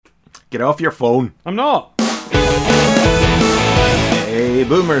Get off your phone. I'm not. Hey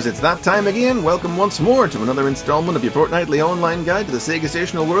boomers, it's that time again. Welcome once more to another installment of your fortnightly online guide to the Sega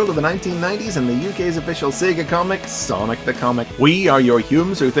Stational world of the 1990s and the UK's official Sega comic, Sonic the Comic. We are your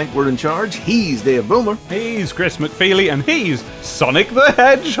Humes who think we're in charge. He's Dave Boomer. He's Chris McFeely, and he's Sonic the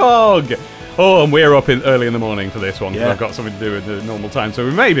Hedgehog. Oh, and we're up early in the morning for this one, because I've got something to do at the normal time, so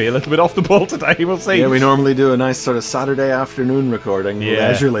we may be a little bit off the ball today, we'll see. Yeah, we normally do a nice sort of Saturday afternoon recording,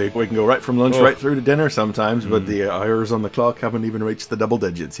 leisurely. We can go right from lunch right through to dinner sometimes, but the hours on the clock haven't even reached the double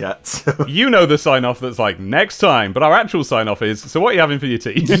digits yet. So. You know the sign-off that's like, next time, but our actual sign-off is, so what are you having for your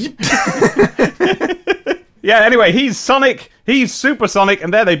tea? Yeah, anyway, he's Sonic, he's Super Sonic,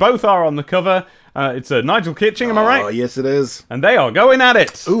 and there they both are on the cover. It's Nigel Kitching, am I right? Oh, yes it is. And they are going at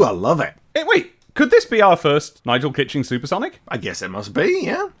it. Ooh, I love it. Hey, wait, could this be our first Nigel Kitching Supersonic? I guess it must be,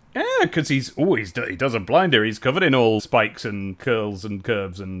 yeah. Yeah, because he does a blinder. He's covered in all spikes and curls and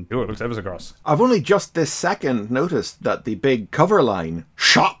curves and it looks ever so gross. I've only just this second noticed that the big cover line,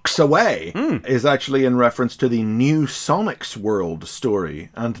 Shocks Away, is actually in reference to the new Sonic's World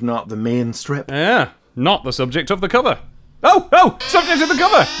story and not the main strip. Yeah, not the subject of the cover. Oh, subject of the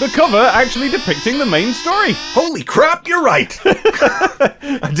cover! The cover actually depicting the main story. Holy crap, you're right!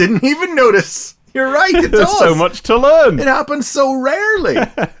 I didn't even notice. You're right, it does. There's so much to learn. It happens so rarely.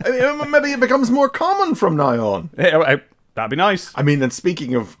 I mean, maybe it becomes more common from now on. That'd be nice. I mean, and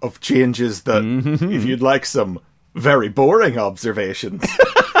speaking of changes that, if you'd like some very boring observations...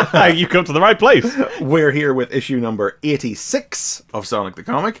 You come to the right place. We're here with issue number 86 of Sonic the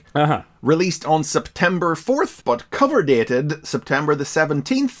Comic. Released on September 4th, but cover dated September the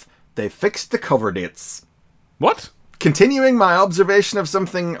 17th. They fixed the cover dates. What? Continuing my observation of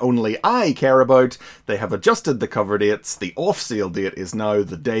something only I care about, they have adjusted the cover dates. The off-sale date is now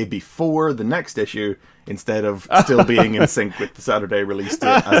the day before the next issue, instead of still being in sync with the Saturday release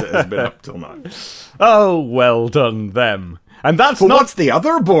date as it has been up till now. Oh, well done them. And that's what's the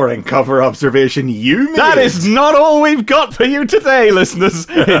other boring cover observation you made? That is not all we've got for you today, listeners,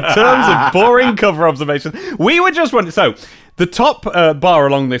 in terms of boring cover observation. We were just wondering... So, the top bar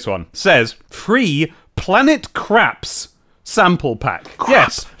along this one says, free Planet Craps sample pack.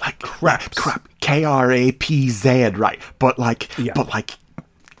 Yes. Like craps. Crap. Krapz, right. But like,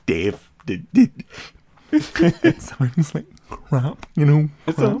 Dave, it sounds like crap, you know?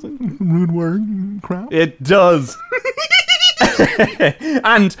 It sounds like a rude word, crap. It does.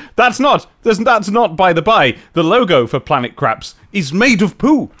 And that's not by the by. The logo for Planet Craps is made of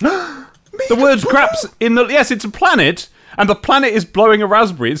poo. The word craps in the... Yes, it's a planet, and the planet is blowing a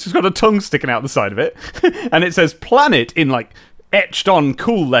raspberry. It's just got a tongue sticking out the side of it. And it says planet in, like, etched on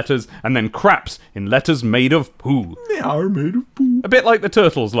cool letters, and then craps in letters made of poo. They are made of poo. A bit like the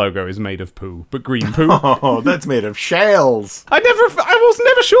Turtles logo is made of poo, but green poo. Oh, that's made of shells. I was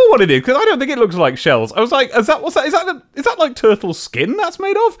never sure what it is, because I don't think it looks like shells. I was like, is that like turtle skin that's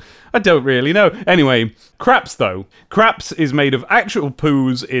made of? I don't really know. Anyway, Craps though. Craps is made of actual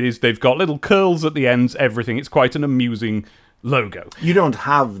poos. They've got little curls at the ends, everything. It's quite an amusing logo. You don't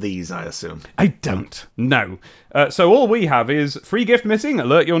have these, I assume. I don't. No. So all we have is free gift missing,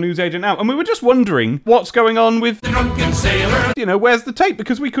 alert your newsagent now. And we were just wondering what's going on with the Drunken Sailor. You know, where's the tape?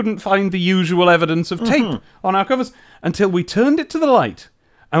 Because we couldn't find the usual evidence of tape on our covers until we turned it to the light.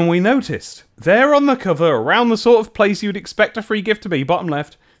 And we noticed there on the cover, around the sort of place you'd expect a free gift to be, bottom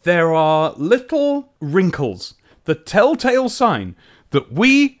left, there are little wrinkles. The telltale sign that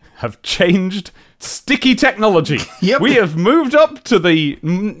we have changed sticky technology. Yep. We have moved up to the...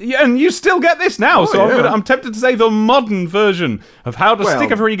 And you still get this now, I'm tempted to say the modern version of how to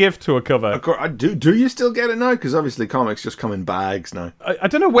stick a free gift to a cover. Of course, do you still get it now? Because obviously comics just come in bags now. I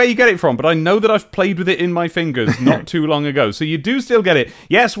don't know where you get it from, but I know that I've played with it in my fingers not too long ago. So you do still get it.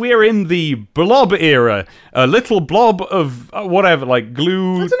 Yes, we are in the blob era. A little blob of whatever, like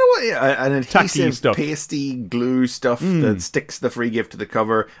glue... I don't know what... an adhesive, stuff. pasty glue stuff that sticks the free gift to the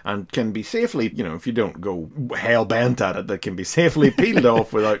cover and can be safely, you know, if you don't go hell-bent at it, that can be safely peeled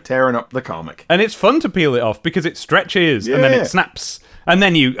off without tearing up the comic. And it's fun to peel it off because it stretches and then it snaps. And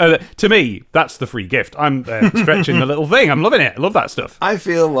then you, to me, that's the free gift. I'm stretching the little thing. I'm loving it. I love that stuff. I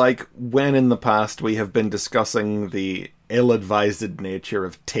feel like when in the past we have been discussing the ill-advised nature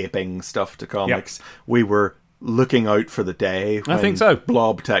of taping stuff to comics, we were looking out for the day when I think so.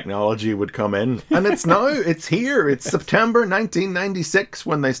 blob technology would come in. And it's now, it's here. It's September 1996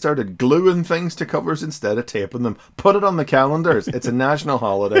 when they started gluing things to covers instead of taping them. Put it on the calendars. It's a national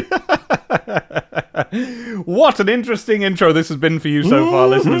holiday. What an interesting intro this has been for you so far,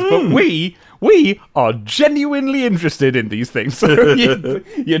 listeners. But we are genuinely interested in these things. So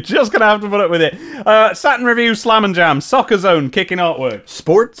you're just going to have to put up with it. Saturn Review, Slam and Jam, Soccer Zone, kicking artwork.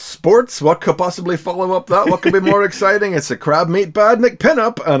 Sports, what could possibly follow up that? What could be more exciting? It's a Crab Meat Badnik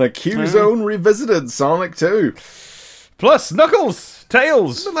pinup and a Q-Zone Revisited Sonic 2. Plus Knuckles,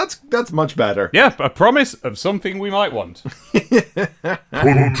 Tails. That's much better. Yeah, a promise of something we might want.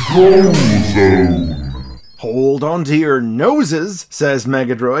 Control Zone. Hold on to your noses, says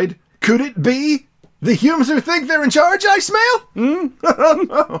Megadroid. Could it be the humans who think they're in charge I smell?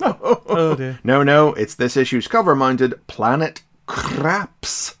 Oh dear. No, it's this issue's cover-mounted Planet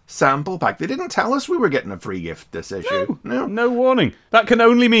Craps sample pack. They didn't tell us we were getting a free gift this issue. No warning. That can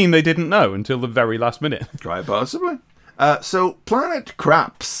only mean they didn't know until the very last minute. Quite possibly. So Planet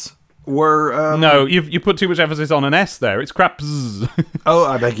Craps were... No, you put too much emphasis on an S there. It's Craps. Oh,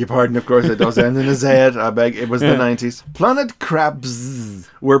 I beg your pardon. Of course, it does end in a Z. I beg. It was the 90s. Planet Crabs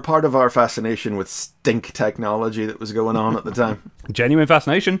were part of our fascination with stink technology that was going on at the time. Genuine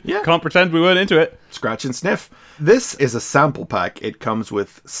fascination. Yeah. Can't pretend we weren't into it. Scratch and sniff. This is a sample pack. It comes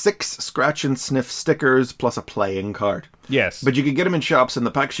with 6 scratch and sniff stickers plus a playing card. Yes. But you could get them in shops, and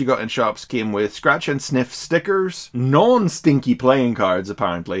the packs you got in shops came with scratch and sniff stickers, non-stinky playing cards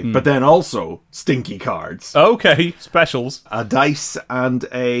apparently, but then also stinky cards. Okay, specials. A dice and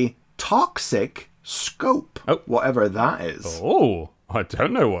a toxic scope, whatever that is. Oh, I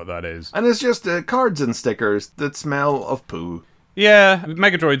don't know what that is. And it's just cards and stickers that smell of poo. Yeah,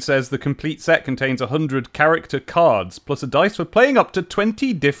 Megadroid says the complete set contains 100 character cards, plus a dice for playing up to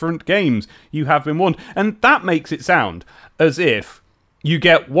 20 different games. You have been warned. And that makes it sound as if you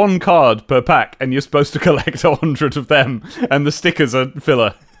get 1 card per pack and you're supposed to collect 100 of them, and the stickers are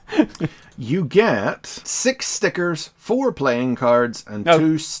filler. You get 6 stickers, 4 playing cards, and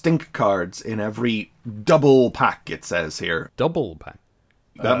 2 stink cards in every double pack, it says here. Double pack?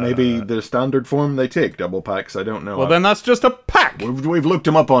 That may be the standard form they take, double packs, I don't know. Well, then that's just a pack! We've looked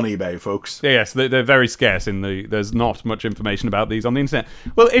them up on eBay, folks. Yes, they're very scarce there's not much information about these on the internet.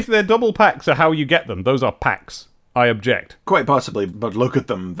 Well, if they're double packs are how you get them, those are packs. I object. Quite possibly, but look at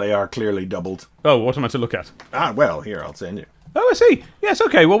them, they are clearly doubled. Oh, what am I to look at? Ah, well, here, I'll send you. Oh, I see. Yes,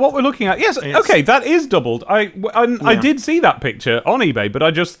 okay. Well, what we're looking at... Yes, okay, that is doubled. I did see that picture on eBay, but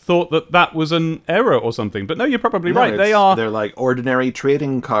I just thought that was an error or something. But no, you're probably right. They're like ordinary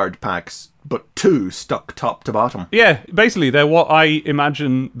trading card packs, but 2 stuck top to bottom. Yeah, basically, they're what I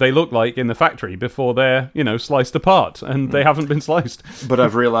imagine they look like in the factory before they're, sliced apart, and they haven't been sliced. But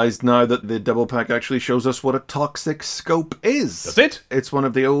I've realised now that the double pack actually shows us what a toxic scope is. Does it? It's one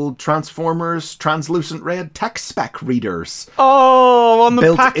of the old Transformers translucent red text spec readers. Oh, on the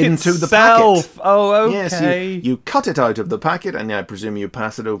built packet into the itself. packet. Oh, okay. Yes, you cut it out of the packet, and I presume you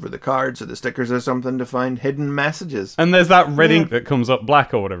pass it over the cards or the stickers or something to find hidden messages. And there's that red ink that comes up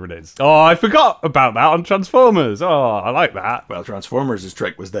black or whatever it is. Oh, I forgot about that on Transformers. Oh, I like that. Well, Transformers'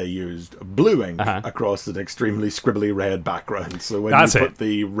 trick was they used blue ink across an extremely scribbly red background. So when you put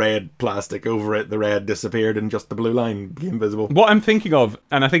the red plastic over it, the red disappeared and just the blue line became visible. What I'm thinking of,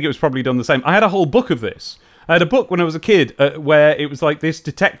 and I think it was probably done the same, I had a whole book of this. I had a book when I was a kid where it was like this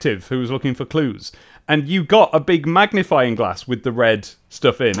detective who was looking for clues. And you got a big magnifying glass with the red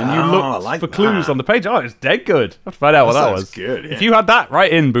stuff in, and you looked for clues on the page. Oh, it's dead good. I'll have to find out what that was. Good, yeah. If you had that,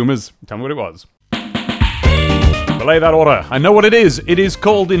 write in, boomers. Tell me what it was. Belay that order. I know what it is. It is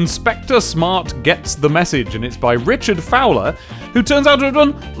called Inspector Smart Gets the Message, and it's by Richard Fowler, who turns out to have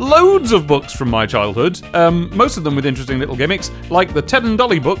done loads of books from my childhood, most of them with interesting little gimmicks, like the Ted and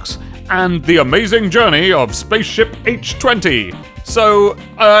Dolly books and The Amazing Journey of Spaceship H-20. So,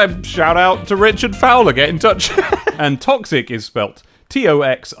 shout out to Richard Fowler, get in touch. And Toxic is spelt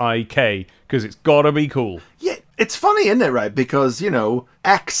Toxik, because it's gotta be cool. Yeah, it's funny, isn't it, right? Because,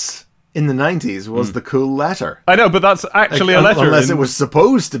 X in the 90s was the cool letter. I know, but that's actually a letter. Unless it was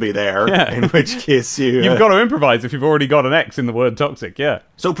supposed to be there, in which case you've got to improvise if you've already got an X in the word toxic, yeah.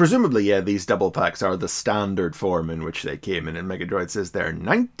 So presumably, these double packs are the standard form in which they came in, and Megadroid says they're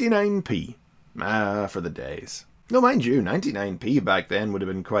 99p. For the days. No, mind you, 99p back then would have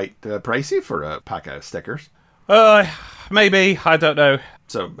been quite pricey for a pack of stickers. Maybe, I don't know.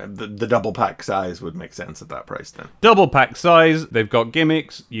 So the double pack size would make sense at that price then. Double pack size, they've got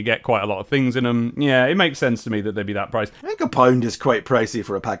gimmicks, you get quite a lot of things in them. Yeah, it makes sense to me that they'd be that price. I think £1 is quite pricey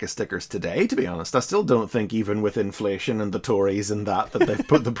for a pack of stickers today, to be honest. I still don't think, even with inflation and the Tories and that they've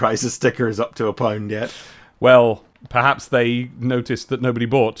put the price of stickers up to £1 yet. Well, perhaps they noticed that nobody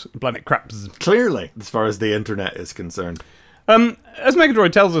bought Planet Craps. Clearly, as far as the internet is concerned. As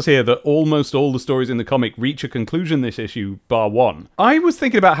Megadroid tells us here that almost all the stories in the comic reach a conclusion this issue, bar one, I was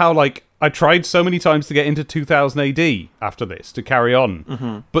thinking about how, like, I tried so many times to get into 2000 AD after this, to carry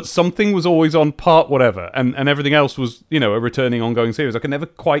on, but something was always on part whatever, and everything else was, you know, a returning ongoing series. I could never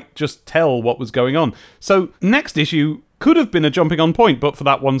quite just tell what was going on. So, next issue could have been a jumping on point, but for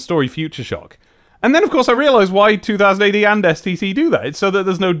that one story, Future Shock. And then, of course, I realised why 2000 AD and STC do that. It's so that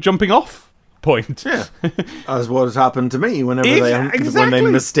there's no jumping off point. Yeah, as what has happened to me whenever when Exactly. they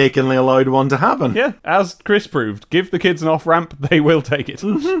mistakenly allowed one to happen. Yeah, as Chris proved, give the kids an off-ramp, they will take it.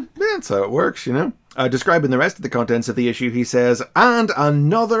 Yeah, that's how it works, you know. Describing the rest of the contents of the issue, he says, and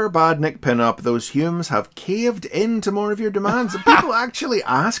another Badnik pinup. Those Humes have caved in to more of your demands. Are people actually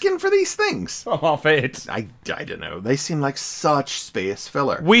asking for these things? Off it. I don't know. They seem like such space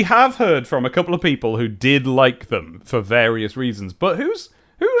filler. We have heard from a couple of people who did like them for various reasons, but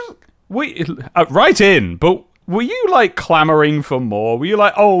write in, but were you, like, clamouring for more? Were you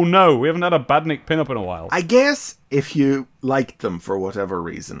like, oh no, we haven't had a Badnik pinup in a while? I guess if you liked them for whatever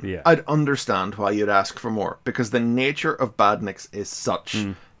reason, Yeah. I'd understand why you'd ask for more, because the nature of Badniks is such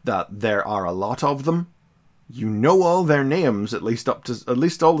that there are a lot of them. You know all their names, at least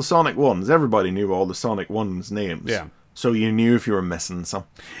all the Sonic ones. Everybody knew all the Sonic ones' names. Yeah. So you knew if you were missing some.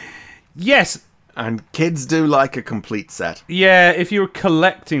 Yes, And kids do like a complete set. yeah, if you're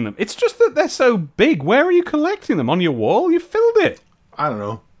collecting them. It's just that they're so big. Where are you collecting them? On your wall? You filled it. I don't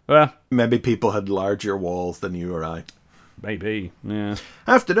know. Well, Maybe people had larger walls than you or I. maybe, yeah.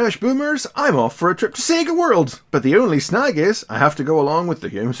 After Dash Boomers, I'm off for a trip to Sega World. But the only snag is, I have to go along with the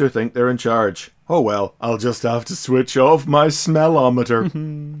Humes who think they're in charge. Oh well, I'll just have to switch off my smellometer.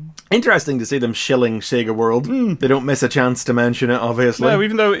 Interesting to see them shilling Sega World. They don't miss a chance to mention it, obviously. No,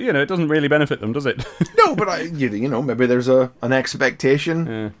 even though, you know, it doesn't really benefit them, does it? No, but you know, maybe there's an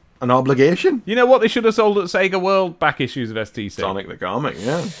expectation, an obligation. You know what they should have sold at Sega World? Back issues of STC. Sonic the Comic,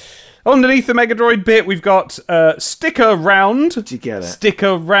 yeah. Underneath the Mega Droid bit, we've got Sticker Round. Did you get it?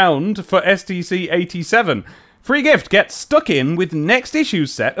 Sticker Round for STC 87. Free gift, get stuck in with next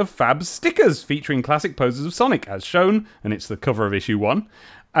issue's set of Fab stickers featuring classic poses of Sonic as shown, and it's the cover of issue 1.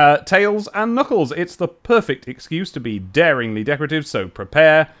 Tails and Knuckles. It's the perfect excuse to be daringly decorative, so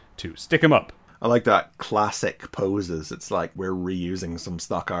prepare to stick 'em up. I like that classic poses. It's like we're reusing some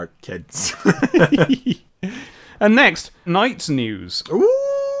stock art kids. And next, Knights news. Ooh!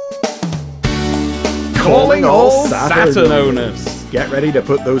 Calling all Saturn owners. Get ready to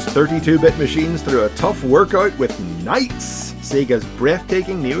put those 32-bit machines through a tough workout with Knights, Sega's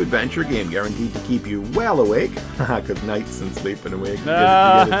breathtaking new adventure game guaranteed to keep you well awake. Haha, good nights and sleeping awake. You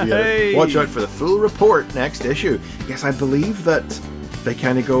get it. Hey. Watch out for the full report next issue. Yes, I believe that they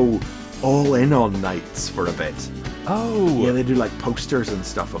kind of go all in on Knights for a bit. Oh. Yeah, they do like posters and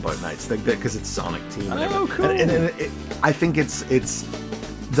stuff about Knights, because it's Sonic Team. And Oh, everything. cool. And I think it's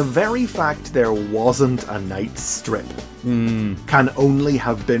the very fact there wasn't a Knights strip can only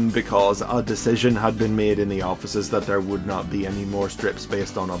have been because a decision had been made in the offices that there would not be any more strips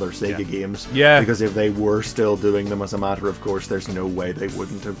based on other Sega games. Yeah. Because if they were still doing them as a matter of course, there's no way they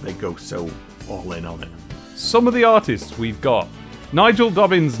wouldn't have. They go so all in on it. Some of the artists we've got. Nigel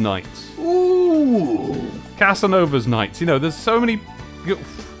Dobbins' Knights. Ooh. Casanova's Knights. You know, there's so many...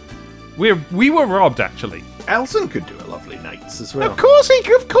 We were robbed, actually. Elson could do a lovely Knights as well. Of course he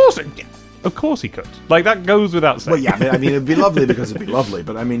could. Of course he could. Like, that goes without saying. Well, yeah, I mean, it'd be lovely because it'd be lovely,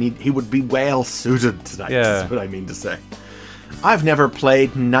 but I mean, he would be well suited to Knights, Yeah. is what I mean to say. I've never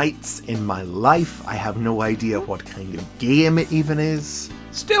played Knights in my life. I have no idea what kind of game it even is.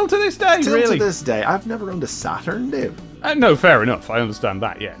 Still to this day, Still really. to this day, I've never owned a Saturn, Dave. No, fair enough. I understand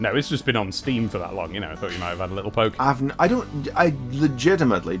that, yeah. No, it's just been on Steam for that long, you know. I thought you might have had a little poke. I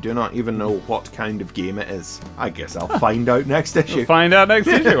legitimately do not even know what kind of game it is. I guess I'll find out next issue. Find out next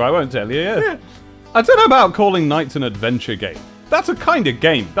issue. I won't tell you, yeah. I don't know about calling Knights an adventure game. That's a kind of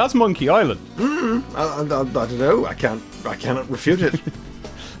game. That's Monkey Island. I don't know. I cannot refute it.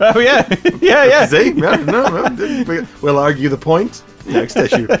 Oh, yeah. yeah. See? Yeah, no, we'll argue the point next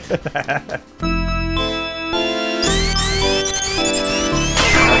issue.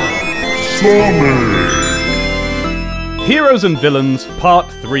 Heroes and Villains, Part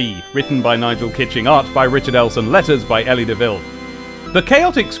 3, written by Nigel Kitching, art by Richard Elson, letters by Ellie DeVille. The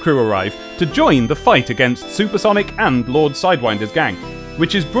Chaotix crew arrive to join the fight against Supersonic and Lord Sidewinder's gang,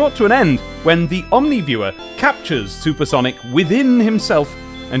 which is brought to an end when the Omniviewer captures Supersonic within himself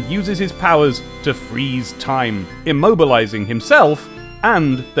and uses his powers to freeze time, immobilizing himself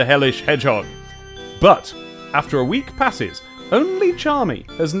and the Hellish Hedgehog. But, after a week passes, only Charmy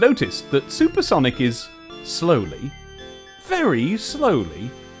has noticed that Supersonic is slowly, very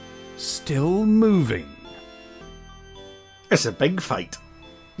slowly, still moving. It's a big fight.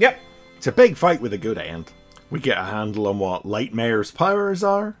 Yep. It's a big fight with a good end. We get a handle on what Lightmare's powers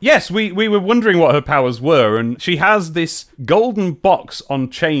are. Yes, we were wondering what her powers were, and she has this golden box on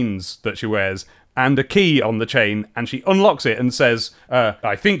chains that she wears, and a key on the chain, and she unlocks it and says,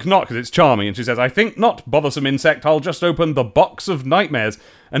 I think not, because it's charming, and she says, I think not, bothersome insect, I'll just open the box of nightmares,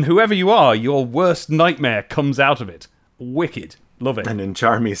 and whoever you are, your worst nightmare comes out of it. Wicked. Love it. And in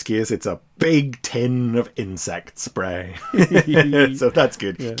Charmy's case, it's a big tin of insect spray. So that's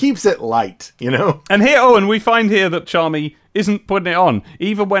good. Yeah. Keeps it light, you know? And and we find here that Charmy isn't putting it on.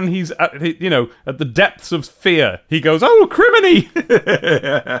 Even when he's at the depths of fear, he goes, oh, criminy!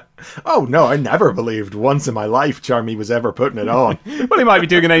 Oh, no, I never believed once in my life Charmy was ever putting it on. Well, he might be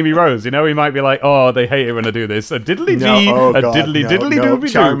doing an Amy Rose, you know? He might be like, oh, they hate it when I do this. A diddly-dee, diddly-doobie-doo.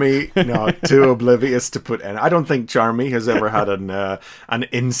 Charmy, no, too oblivious to put in. I don't think Charmy has ever had an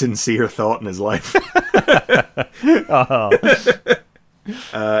insincere thought in his life.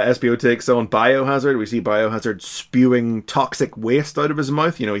 SBO takes on Biohazard. We see Biohazard spewing toxic waste out of his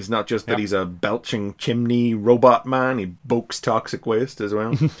mouth. You know, he's not just that he's a belching chimney robot man, he bulks toxic waste as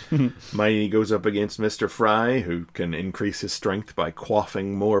well. Mighty goes up against Mr. Fry, who can increase his strength by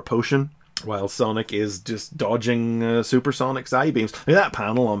quaffing more potion, while Sonic is just dodging Supersonic's eye beams. Look at that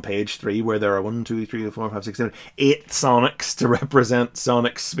panel on page 3 where there are 1, 2, 3, 4, 5, 6, 7, 8 Sonics to represent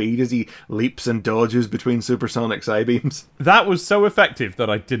Sonic's speed as he leaps and dodges between Supersonic's eye beams. That was so effective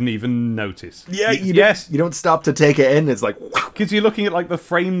that I didn't even notice. Yeah, you don't stop to take it in. It's like... Because you're looking at like the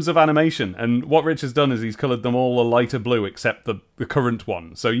frames of animation, and what Rich has done is he's coloured them all a lighter blue except the current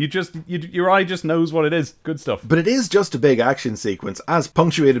one. So your eye just knows what it is. Good stuff. But it is just a big action sequence, as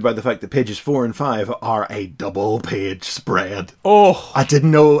punctuated by the fact that pages 4 and 5 are a double page spread. Oh, I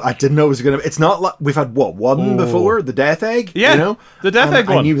didn't know it was gonna. It's not like we've had one before, the Death Egg. Yeah, you know, the Death Egg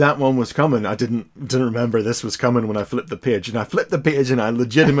one. I knew that one was coming. I didn't remember this was coming when I flipped the page, and I flipped the page and I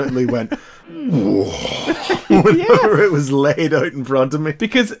legitimately went, whoa, whenever it was laid out in front of me.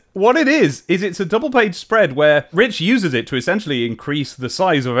 Because what it is it's a double page spread where Rich uses it to essentially increase the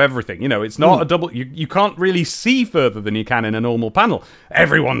size of everything. You know, it's not a double. You can't really see further than you can in a normal panel.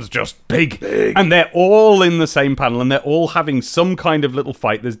 Everyone's just big. And they're all in the same panel, and they're all having some kind of little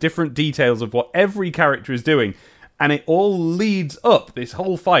fight. There's different details of what every character is doing, and it all leads up this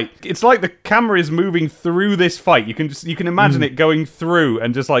whole fight. It's like the camera is moving through this fight. You can imagine it going through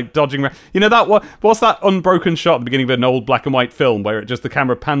and just like dodging around. You know that what's that unbroken shot at the beginning of an old black and white film where the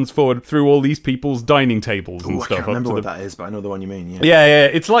camera pans forward through all these people's dining tables and stuff. I can't remember what that is, but I know the one you mean. Yeah.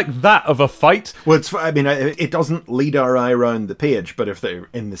 It's like that of a fight. Well, it doesn't lead our eye around the page, but if they're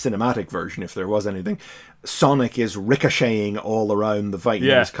in the cinematic version, if there was anything, Sonic is ricocheting all around the fight.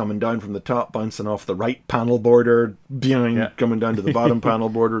 Yeah. He's coming down from the top, bouncing off the right panel border, coming down to the bottom panel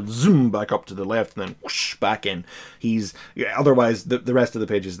border, zoom back up to the left, and then whoosh back in. Otherwise, the rest of the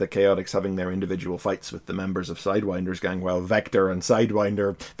page is the Chaotix having their individual fights with the members of Sidewinder's gang, while Vector and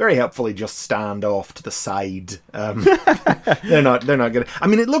Sidewinder very helpfully just stand off to the side. They're not good. I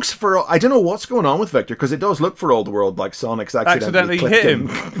mean, it looks I don't know what's going on with Vector, because it does look for all the world like Sonic's accidentally hit him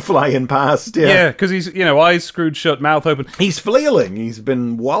flying past. Yeah, because he's eyes screwed shut, mouth open. He's flailing. He's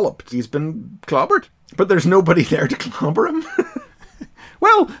been walloped. He's been clobbered. But there's nobody there to clobber him.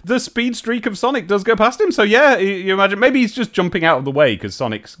 Well, the speed streak of Sonic does go past him, so yeah, you imagine maybe he's just jumping out of the way because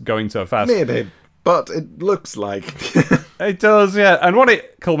Sonic's going so fast. Maybe, but it looks like... It does, yeah. And what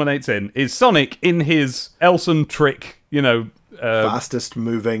it culminates in is Sonic in his Elson trick, fastest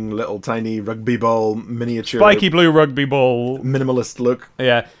moving little tiny rugby ball miniature... Spiky blue rugby ball. Minimalist look.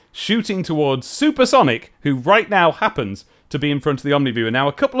 Yeah. Shooting towards Super Sonic, who right now happens to be in front of the Omniviewer. Now,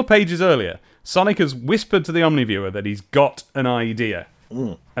 a couple of pages earlier, Sonic has whispered to the Omniviewer that he's got an idea.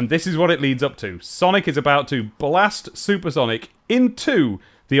 And this is what it leads up to. Sonic is about to blast Super Sonic into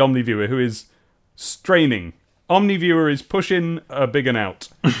the Omniviewer, who is straining. Omniviewer is pushing a big un out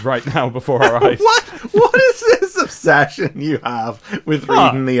right now before our eyes. What is this obsession you have with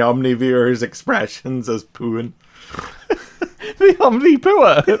reading the Omniviewer's expressions as pooing? The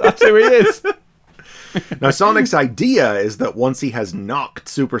Omnipooer. That's who he is. Now, Sonic's idea is that once he has knocked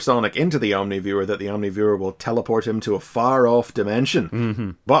Super Sonic into the Omniviewer, that the Omniviewer will teleport him to a far-off dimension. Mm-hmm.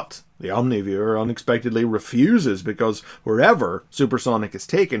 But the Omniviewer unexpectedly refuses, because wherever Super Sonic is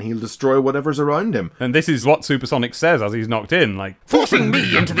taken, he'll destroy whatever's around him. And this is what Super Sonic says as he's knocked in, like, forcing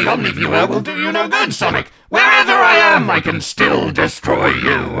me into the Omniviewer will do you no good, Sonic. Wherever I am, I can still destroy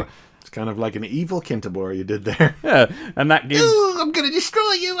you. Kind of like an evil Kintabor you did there. Yeah, and that gives... Ooh, I'm going to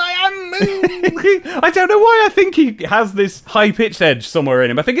destroy you, I am! I don't know why I think he has this high-pitched edge somewhere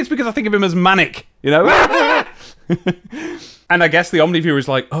in him. I think it's because I think of him as manic, And I guess the Omniviewer is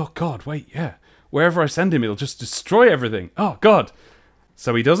like, oh god, wait, yeah. wherever I send him, he'll just destroy everything. Oh, God.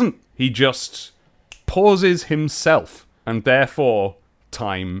 So he doesn't. He just pauses himself, and therefore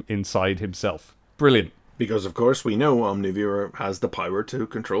time inside himself. Brilliant. Because, of course, we know Omniviewer has the power to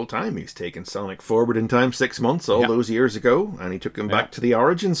control time. He's taken Sonic forward in time 6 months all those years ago, and he took him back to the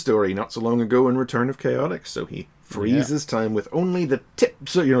origin story not so long ago in Return of Chaotix. So he freezes time with only the tip.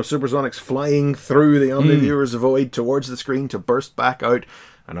 So, Supersonic's flying through the Omniviewer's void towards the screen to burst back out.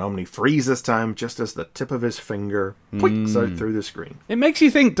 And Omni freezes time just as the tip of his finger points out through the screen. It makes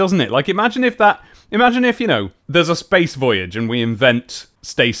you think, doesn't it? Like, imagine if, there's a space voyage and we invent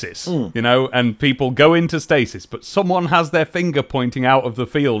stasis, and people go into stasis, but someone has their finger pointing out of the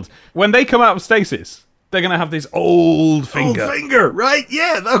field. When they come out of stasis, they're going to have this old finger. Old finger, right?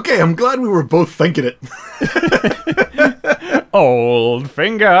 Yeah, okay, I'm glad we were both thinking it. Old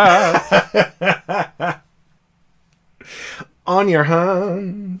finger. On your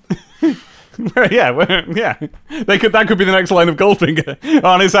hand. yeah. That could be the next line of Goldfinger.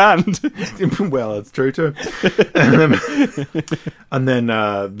 On his hand. Well, it's true too. And then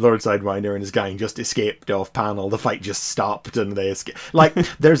Lord Sidewinder and his gang just escaped off panel. The fight just stopped and they escaped. Like,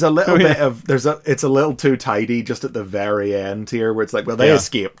 there's a little bit of it's a little too tidy just at the very end here, where it's like, well, they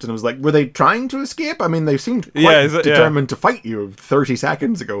escaped, and it was like, were they trying to escape? I mean, they seemed quite determined to fight you 30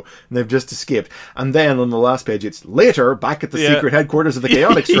 seconds ago, and they've just escaped. And then on the last page, it's later back at the secret headquarters of the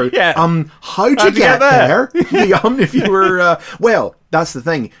Chaotix crew. How'd you get there? The Omniviewer. Well, that's the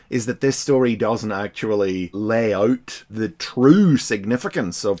thing, is that this story doesn't actually lay out the true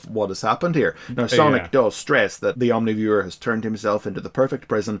significance of what has happened here. Now, Sonic does stress that the Omniviewer has turned himself into the perfect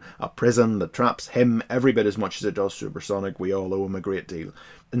prison, a prison that traps him every bit as much as it does Supersonic. We all owe him a great deal.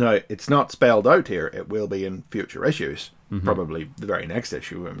 Now, it's not spelled out here. It will be in future issues. Probably the very next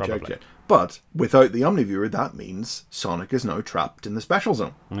issue. Checked it. But without the Omniviewer, that means Sonic is now trapped in the Special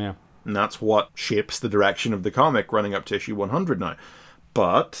Zone. Yeah. And that's what shapes the direction of the comic running up to issue 100 now.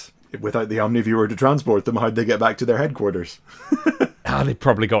 But without the Omniviewer to transport them, how'd they get back to their headquarters? They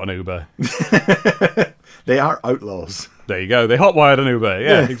probably got an Uber. They are outlaws. There you go. They hotwired an Uber.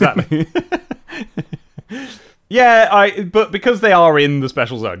 Yeah, exactly. But because they are in the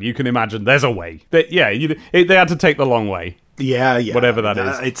Special Zone, you can imagine there's a way. They had to take the long way. Yeah. Whatever that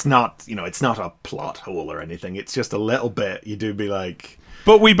is. It's not, it's not a plot hole or anything. It's just a little bit. You do be like...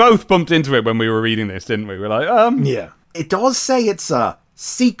 But we both bumped into it when we were reading this, didn't we? We were like, Yeah. It does say it's a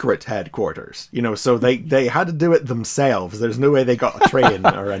secret headquarters, so they had to do it themselves. There's no way they got a train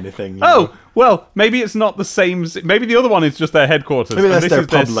or anything. Well, maybe it's not the same. Maybe the other one is just their headquarters. Maybe that's and their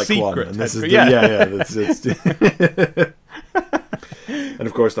this public is their one. secret And this is And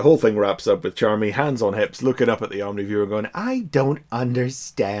of course, the whole thing wraps up with Charmy, hands on hips, looking up at the Omniviewer going, I don't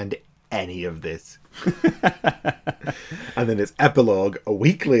understand any of this. And then it's epilogue a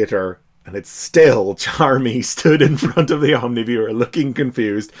week later, and it's still Charmy stood in front of the Omniviewer looking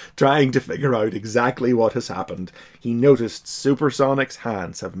confused, trying to figure out exactly what has happened. He noticed Supersonic's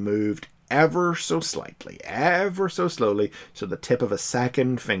hands have moved ever so slightly, ever so slowly, so the tip of a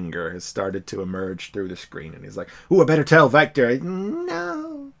second finger has started to emerge through the screen, and he's like, I better tell Vector.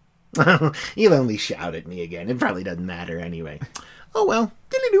 No. He'll only shout at me again. It probably doesn't matter anyway. Oh well.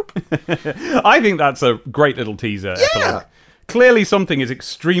 Dilly-doop. I think that's a great little teaser. Yeah. Epilogue. Clearly something is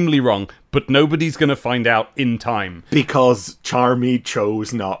extremely wrong, but nobody's going to find out in time. Because Charmy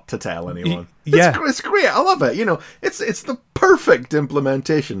chose not to tell anyone. It's great. I love it. It's the perfect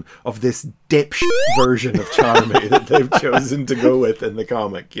implementation of this dipshit version of Charmy that they've chosen to go with in the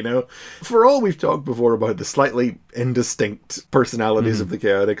comic, For all we've talked before about the slightly indistinct personalities of the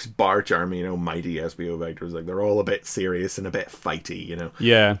Chaotix, bar Charmy, mighty SBO Vectors, like they're all a bit serious and a bit fighty,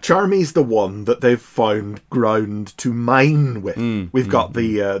 Yeah. Charmy's the one that they've found ground to mine with. We've got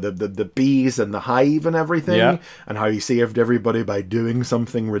the bees and the hive and everything, and how he saved everybody by doing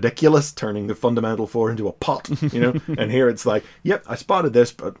something ridiculous, turning the Fundamental Four into a pot, and here it's like, yep, I spotted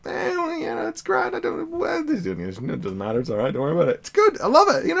this, but it's grand. I don't know what this doing. It doesn't matter. It's all right. Don't worry about it. It's good. I love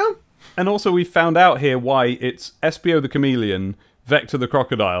it. And also, we found out here why it's Espio the Chameleon, Vector the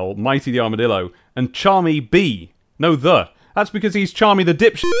Crocodile, Mighty the Armadillo, and Charmy B. No, That's because he's Charmy the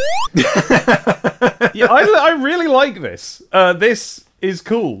dipshit. I really like this. This is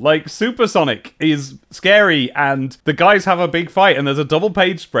cool. Like, Supersonic is scary, and the guys have a big fight, and there's a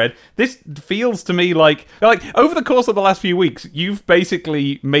double-page spread. This feels to me like over the course of the last few weeks, you've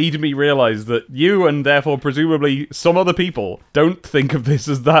basically made me realize that you, and therefore presumably some other people, don't think of this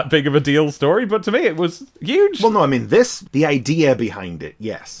as that big of a deal story, but to me it was huge. Well, no, I mean, the idea behind it,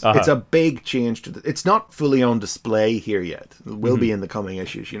 yes. It's a big change to it's not fully on display here yet. It will be in the coming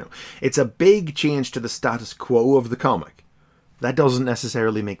issues, It's a big change to the status quo of the comic. that doesn't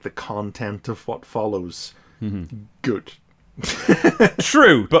necessarily make the content of what follows good.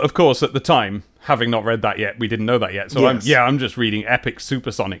 True, but of course at the time, having not read that yet, we didn't know that yet. So Yes. I'm just reading epic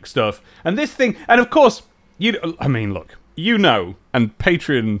supersonic stuff. And this thing, and of course, look, you know, and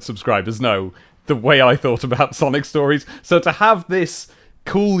Patreon subscribers know the way I thought about Sonic stories. So to have this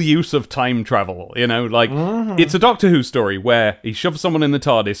cool use of time travel, it's a Doctor Who story where he shoves someone in the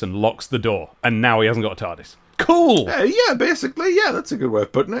TARDIS and locks the door, and now he hasn't got a TARDIS. Cool! Yeah, basically, yeah, that's a good way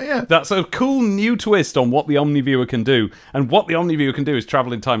of putting it, yeah. That's a cool new twist on what the Omniviewer can do, and what the Omniviewer can do is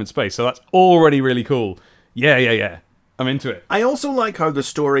travel in time and space, so that's already really cool. Yeah. I'm into it. I also like how the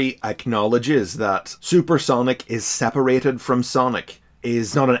story acknowledges that Supersonic is separated from Sonic,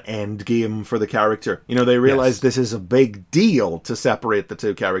 is not an end game for the character. They realize this is a big deal to separate the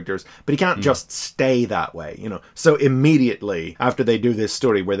two characters, but he can't just stay that way, So immediately after they do this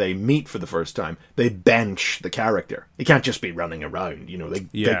story where they meet for the first time, they bench the character. He can't just be running around,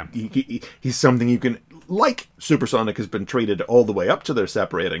 he's something you can, like Supersonic has been treated all the way up to their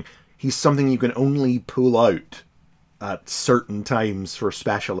separating, he's something you can only pull out at certain times for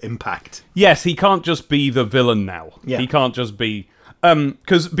special impact. Yes, he can't just be the villain now. Yeah. He can't just be...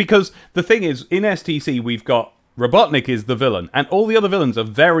 Because the thing is, in STC, we've got Robotnik is the villain, and all the other villains are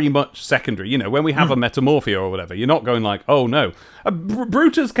very much secondary. When we have a Metamorphia or whatever, you're not going like, oh no.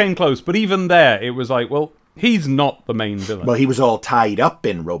 Brutus came close, but even there, it was like, well, he's not the main villain. Well, he was all tied up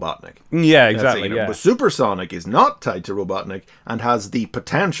in Robotnik. Yeah, exactly, But Supersonic is not tied to Robotnik and has the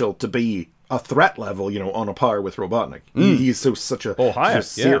potential to be a threat level, on a par with Robotnik. He's such a... Or higher,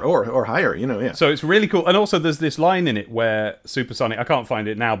 Or higher, yeah. So it's really cool. And also there's this line in it where Supersonic... I can't find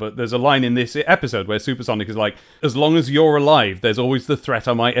it now, but there's a line in this episode where Supersonic is like, as long as you're alive, there's always the threat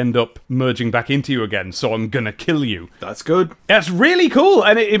I might end up merging back into you again, so I'm gonna kill you. That's good. That's really cool.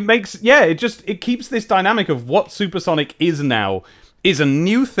 And it makes... Yeah, it keeps this dynamic of what Supersonic is now is a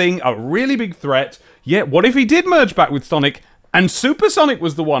new thing, a really big threat. Yeah, what if he did merge back with Sonic... And Supersonic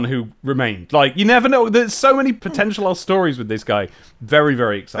was the one who remained. You never know. There's so many potential stories with this guy. Very,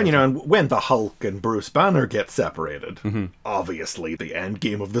 very exciting. And when the Hulk and Bruce Banner get separated, obviously the end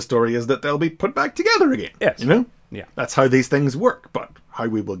game of the story is that they'll be put back together again. Yes. Yeah. That's how these things work. But how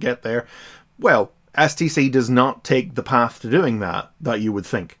we will get there, well, STC does not take the path to doing that you would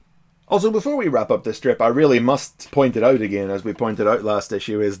think. Also, before we wrap up this strip, I really must point it out again, as we pointed out last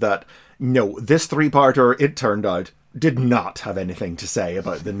issue, is that, no, this three-parter, it turned out, did not have anything to say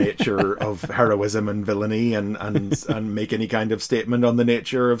about the nature of heroism and villainy and make any kind of statement on the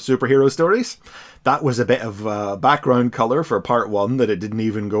nature of superhero stories. That was a bit of background colour for part one that it didn't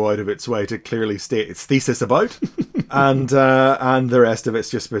even go out of its way to clearly state its thesis about. and the rest of it's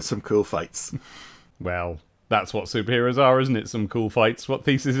just been some cool fights. Well... That's what superheroes are, isn't it? Some cool fights. What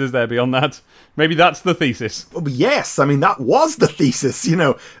thesis is there beyond that? Maybe that's the thesis. Well, yes, that was the thesis,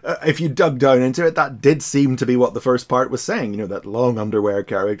 if you dug down into it, that did seem to be what the first part was saying, that long underwear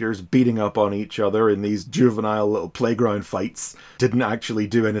characters beating up on each other in these juvenile little playground fights didn't actually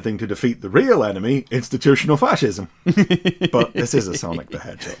do anything to defeat the real enemy, institutional fascism. But this is a Sonic the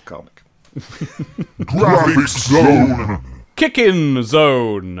Hedgehog comic. Graphics Zone! Kick-In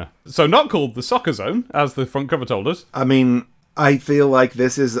Zone. So not called the Soccer Zone, as the front cover told us. I feel like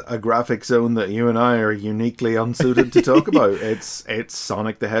this is a graphic zone that you and I are uniquely unsuited to talk about. It's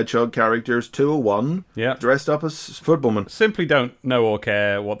Sonic the Hedgehog characters 201 dressed up as footballmen. Simply don't know or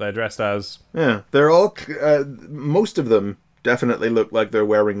care what they're dressed as. Yeah, they're all... most of them definitely look like they're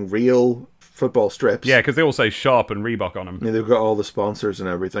wearing real football strips. Yeah, because they all say Sharp and Reebok on them. Yeah, they've got all the sponsors and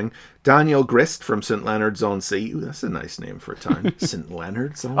everything. Daniel Grist from St. Leonard's-on-Sea. Ooh, that's a nice name for a town. St.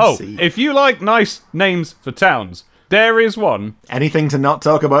 Leonard's-on-Sea. Oh, if you like nice names for towns, there is one. Anything to not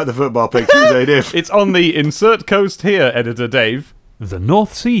talk about the football pictures, eh, Dave? It's on the Insert Coast here, Editor Dave. The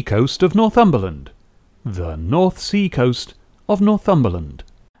North Sea coast of Northumberland. The North Sea coast of Northumberland.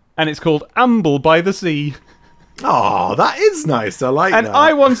 And it's called Amble by the Sea. Oh, that is nice. I like that. And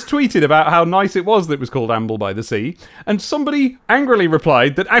I once tweeted about how nice it was that it was called Amble by the Sea, and somebody angrily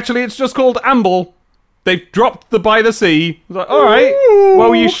replied that actually it's just called Amble. They've dropped the by the sea. I was like, all right,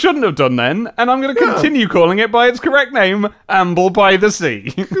 well, you shouldn't have done then, and I'm going to continue calling it by its correct name, Amble by the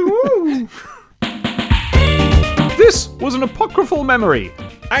Sea. This was an apocryphal memory.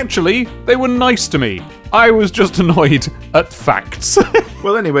 Actually, they were nice to me. I was just annoyed at facts.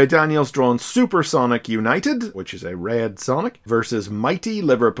 Well, anyway, Daniel's drawn Supersonic United, which is a red Sonic, versus Mighty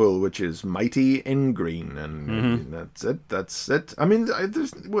Liverpool, which is mighty in green. And that's it.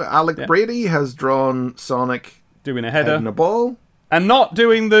 Alec Brady has drawn Sonic doing a head header. and a ball. And not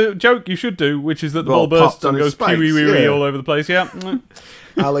doing the joke you should do, which is that the Well, ball bursts popped on and his goes spikes, pewy-wee yeah. all over the place, yeah.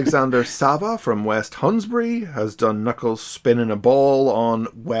 Alexander Sava from West Hunsbury has done Knuckles spinning a ball on,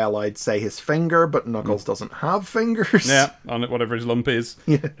 well, I'd say his finger, but Knuckles doesn't have fingers. Yeah, on whatever his lump is.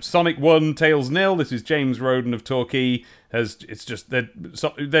 Sonic 1, Tails 0. This is James Roden of Torquay. It's just they're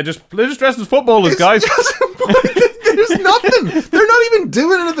just dressed as footballers, guys. There's nothing. They're not even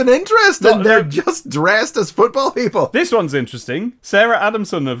doing anything interesting. They're just dressed as football people. This one's interesting. Sarah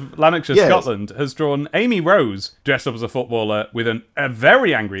Adamson of Lanarkshire, Yes. Scotland, has drawn Amy Rose dressed up as a footballer with a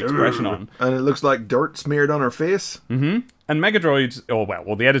very angry expression on. And it looks like dirt smeared on her face. And Megadroid,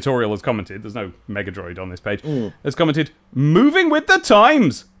 the editorial has commented, there's no Megadroid on this page, has commented, moving with the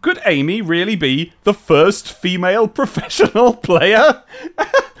times. Could Amy really be the first female professional player?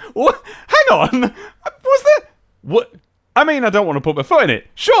 What? Hang on. Was there... What? I mean, I don't want to put my foot in it.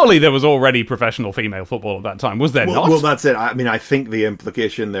 Surely there was already professional female football at that time. Was there not? Well, that's it. I mean, I think the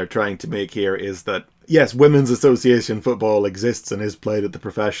implication they're trying to make here is that, yes, women's association football exists and is played at the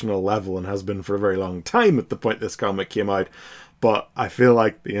professional level and has been for a very long time at the point this comic came out. But I feel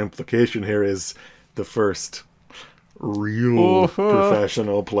like the implication here is the first real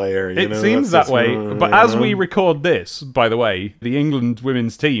professional player. It seems that way. But as we record this, by the way, the England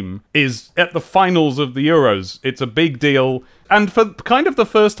women's team is at the finals of the Euros. It's a big deal. And for kind of the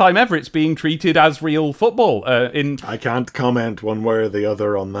first time ever, it's being treated as real football. I can't comment one way or the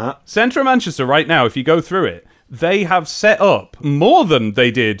other on that. Central Manchester right now, if you go through it, they have set up more than they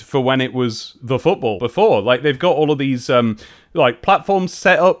did for when it was the football before. Like, they've got all of these platforms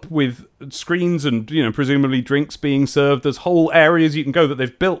set up with screens and, presumably drinks being served. There's whole areas you can go that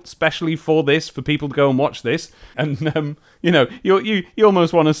they've built specially for this, for people to go and watch this. And, you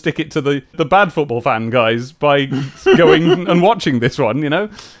almost want to stick it to the bad football fan guys by going and watching this one,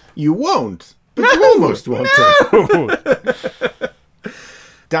 You won't, but you almost want to.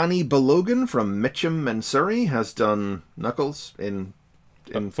 Danny Balogan from Mitcham in Surrey has done Knuckles in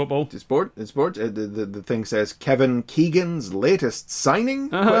football. Sport. The thing says Kevin Keegan's latest signing?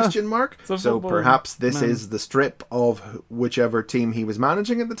 Question mark. So perhaps this is the strip of whichever team he was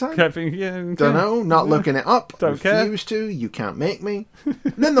managing at the time. Don't know. Not looking it up. Don't Refuse to. You can't make me.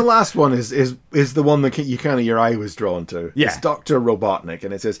 And then the last one is the one that you kind of your eye was drawn to. Yeah. It's Dr. Robotnik,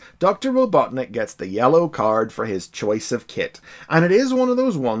 and it says Dr. Robotnik gets the yellow card for his choice of kit, and it is one of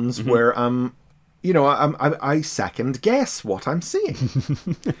those ones where I second guess what I'm seeing.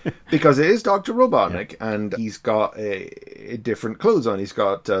 Because it is Dr. Robotnik, and he's got a different clothes on. He's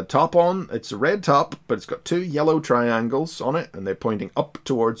got top on, it's a red top, but it's got 2 yellow triangles on it, and they're pointing up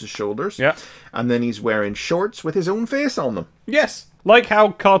towards his shoulders. Yeah. And then he's wearing shorts with his own face on them. Yes. Like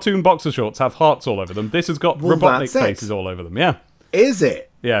how cartoon boxer shorts have hearts all over them. This has got Robotnik faces all over them. Yeah. Is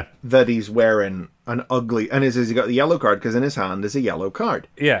it? Yeah. That he's wearing an ugly... And is he got the yellow card, because in his hand is a yellow card.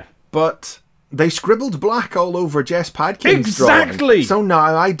 Yeah. But... they scribbled black all over Jess Padkin's drawing. Exactly! So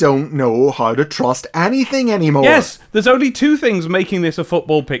now I don't know how to trust anything anymore. Yes, there's only 2 things making this a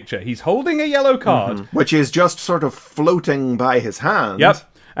football picture. He's holding a yellow card. Which is just sort of floating by his hand. Yep.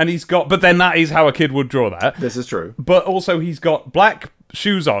 And he's got... but then that is how a kid would draw that. This is true. But also he's got black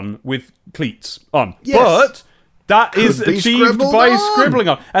shoes on with cleats on. Yes. But that is Could be achieved scribbled by on. scribbling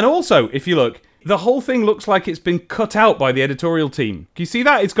on. And also, if you look... the whole thing looks like it's been cut out by the editorial team. Can you see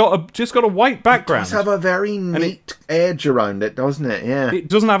that? It's got just got a white background. It does have a very neat edge around it, doesn't it? Yeah. It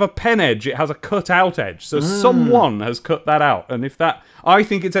doesn't have a pen edge. It has a cut-out edge. So someone has cut that out. And if that... I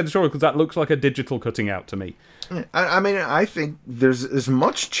think it's editorial because that looks like a digital cutting out to me. I mean, I think there's as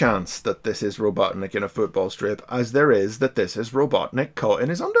much chance that this is Robotnik in a football strip as there is that this is Robotnik caught in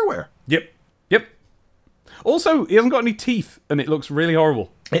his underwear. Yep. Also, he hasn't got any teeth, and it looks really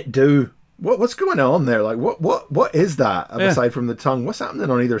horrible. It do. What's going on there? Like, what is that aside from the tongue? What's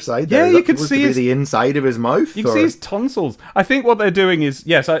happening on either side there? Yeah, you can see the inside of his mouth. You can see his tonsils. I think what they're doing is,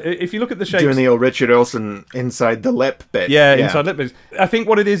 yes, if you look at the shapes... doing the old Richard Olsen inside the lip bit. Yeah, inside lip bits. I think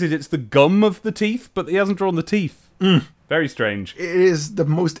what it is it's the gum of the teeth, but he hasn't drawn the teeth. Very strange. It is the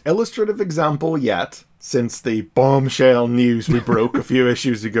most illustrative example yet, since the bombshell news we broke a few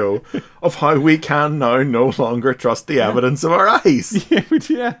issues ago, of how we can now no longer trust the evidence of our eyes.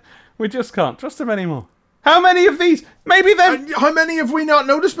 We just can't trust him anymore. How many of these? Maybe they've... How many have we not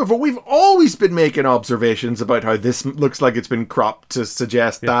noticed before? We've always been making observations about how this looks like it's been cropped to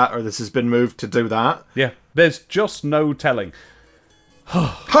suggest that, or this has been moved to do that. Yeah, there's just no telling.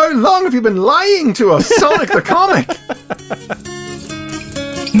 How long have you been lying to us, Sonic the Comic?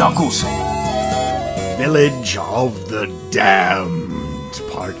 Knuckles. Village of the Damned,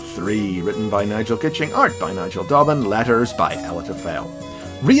 Part 3, written by Nigel Kitching, art by Nigel Dobbin, letters by Ella Fell.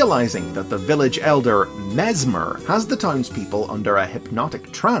 Realising that the village elder, Mesmer, has the townspeople under a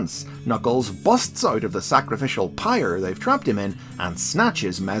hypnotic trance, Knuckles busts out of the sacrificial pyre they've trapped him in and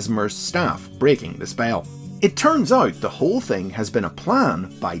snatches Mesmer's staff, breaking the spell. It turns out the whole thing has been a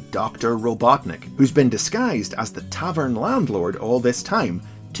plan by Dr. Robotnik, who's been disguised as the tavern landlord all this time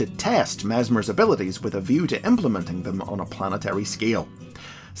to test Mesmer's abilities with a view to implementing them on a planetary scale.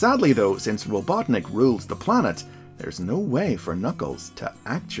 Sadly though, since Robotnik rules the planet, there's no way for Knuckles to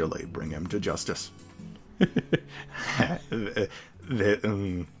actually bring him to justice.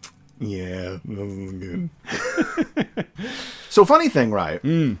 Yeah. So funny thing, right?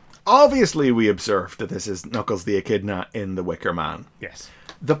 Obviously we observed that this is Knuckles the Echidna in The Wicker Man. Yes.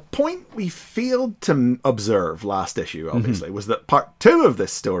 The point we failed to observe last issue, obviously, was that part 2 of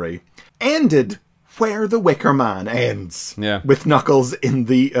this story ended where The Wicker Man ends. Yeah. With Knuckles in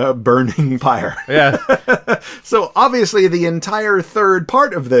the burning pyre. Yeah. So obviously the entire third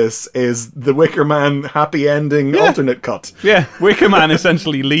part of this is The Wicker Man happy ending alternate cut. Yeah, Wicker Man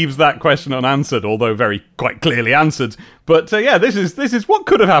essentially leaves that question unanswered, although very quite clearly answered. But yeah, this is what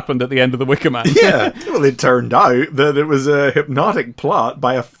could have happened at the end of The Wicker Man. Yeah, well, it turned out that it was a hypnotic plot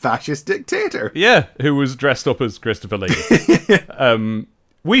by a fascist dictator. Yeah, who was dressed up as Christopher Lee.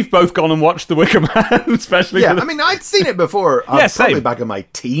 We've both gone and watched The Wicker Man, especially. Yeah, I mean, I'd seen it before. Yeah, probably same. back in my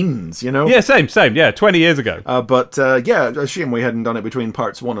teens, you know? Yeah, same. Yeah, 20 years ago. But yeah, a shame we hadn't done it between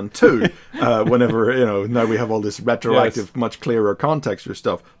parts 1 and 2. Whenever, now we have all this retroactive, much clearer context for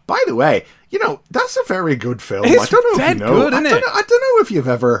stuff. By the way, that's a very good film. It's I don't know dead if you know. good, isn't it? I don't know if you've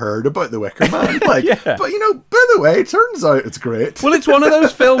ever heard about The Wicker Man. Yeah. But, by the way, it turns out it's great. Well, it's one of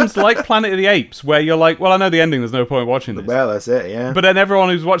those films like Planet of the Apes where you're like, well, I know the ending, there's no point watching this. Well, that's it, yeah. But then everyone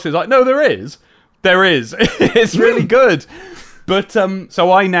who's watched it is like, no, there is. There is. It's really good. But,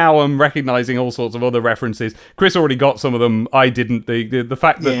 so I now am recognising all sorts of other references. Chris already got some of them. I didn't. The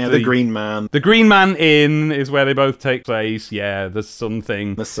fact that... Yeah, the Green Man. The Green Man Inn is where they both take place. Yeah, the sun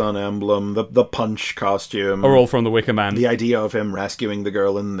thing. The sun emblem, the punch costume. Are all from The Wicker Man. The idea of him rescuing the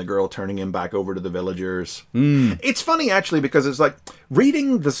girl and the girl turning him back over to the villagers. It's funny, actually, because it's like,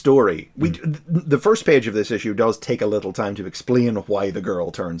 reading the story, the first page of this issue does take a little time to explain why the girl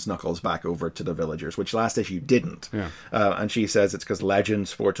turns Knuckles back over to the villagers, which last issue didn't. Yeah. And she says it's because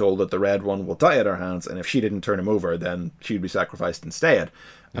legends foretold that the Red One will die at her hands, and if she didn't turn him over, then she'd be sacrificed instead.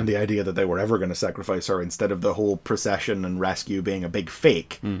 And the idea that they were ever going to sacrifice her instead of the whole procession and rescue being a big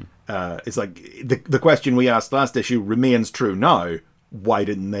fake is like, the question we asked last issue remains true now. Why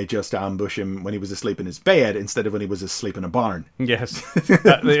didn't they just ambush him when he was asleep in his bed instead of when he was asleep in a barn? Yes.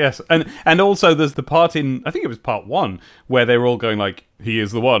 Yes. And also there's the part in, I think it was part 1, where they were all going like, he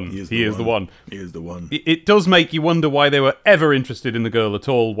is the one. He is the one. He is the one. It does make you wonder why they were ever interested in the girl at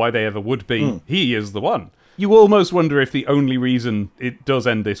all, why they ever would be. He is the one. You almost wonder if the only reason it does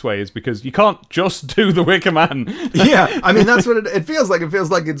end this way is because you can't just do The Wicker Man. Yeah, I mean, that's what it feels like. It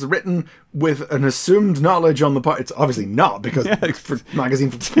feels like it's written with an assumed knowledge on the part. It's obviously not, because it's for magazine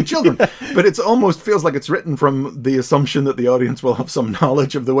for children. But it almost feels like it's written from the assumption that the audience will have some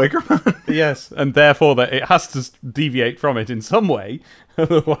knowledge of The Wicker Man. Yes, and therefore that it has to deviate from it in some way.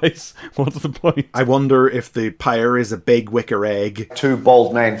 Otherwise, what's the point? I wonder if the pyre is a big wicker egg. 2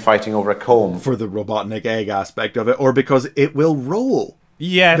 bald men fighting over a comb. For the Robotnik egg aspect of it, or because it will roll.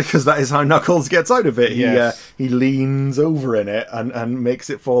 Yes. Because that is how Knuckles gets out of it. Yes. He leans over in it and makes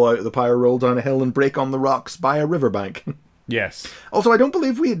it fall out of the pyre, roll down a hill and break on the rocks by a riverbank. Yes. Also, I don't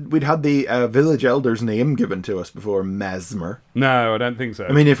believe we'd had the village elder's name given to us before, Mesmer. No, I don't think so.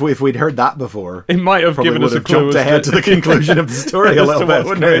 I mean, if we'd heard that before, it might have probably given us a would have clue jumped ahead to the conclusion of the story a little bit,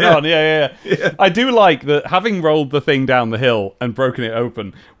 wouldn't it? On. Yeah. I do like that, having rolled the thing down the hill and broken it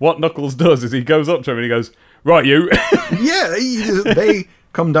open, what Knuckles does is he goes up to him and he goes, right, you. Yeah, they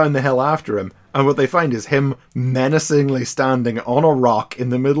come down the hill after him. And what they find is him menacingly standing on a rock in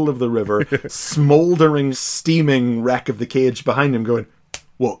the middle of the river, smouldering, steaming wreck of the cage behind him, going,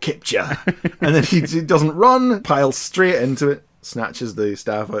 "What kept ya?" And then he doesn't run, piles straight into it, snatches the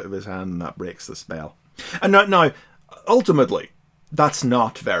staff out of his hand, and that breaks the spell. And now, ultimately, that's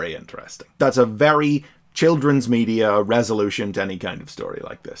not very interesting. That's a very children's media resolution to any kind of story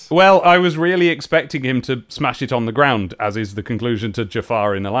like this. Well, I was really expecting him to smash it on the ground, as is the conclusion to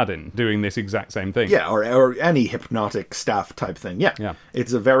Jafar in Aladdin, doing this exact same thing. Yeah, or any hypnotic staff type thing. Yeah.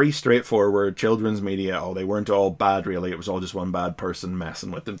 It's a very straightforward children's media. Oh, they weren't all bad, really. It was all just one bad person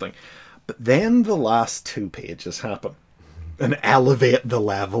messing with them thing. But then the last 2 pages happen and elevate the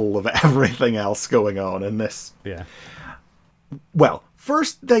level of everything else going on in this. Yeah. Well,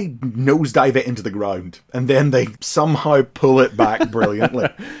 First, they nosedive it into the ground, and then they somehow pull it back brilliantly.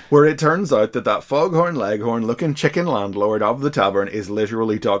 Where it turns out that Foghorn Leghorn looking chicken landlord of the tavern is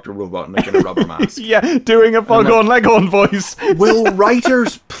literally Dr. Robotnik in a rubber mask. Yeah, doing a Foghorn Leghorn voice. Will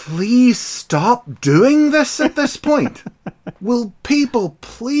writers please stop doing this at this point? Will people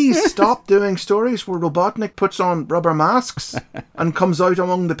please stop doing stories where Robotnik puts on rubber masks and comes out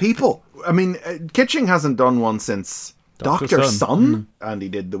among the people? I mean, Kitching hasn't done one since Dr. Sun. And he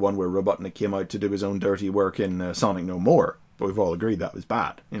did the one where Robotnik came out to do his own dirty work in Sonic No More. But we've all agreed that was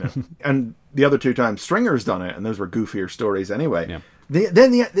bad, you know. And the other two times Stringer's done it, and those were goofier stories anyway. Yeah.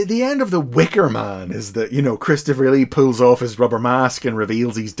 The end of The Wicker Man is that, you know, Christopher Lee pulls off his rubber mask and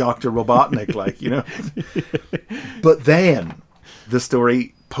reveals he's Dr. Robotnik, like, you know. But then the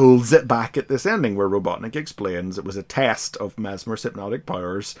story pulls it back at this ending where Robotnik explains it was a test of Mesmer's hypnotic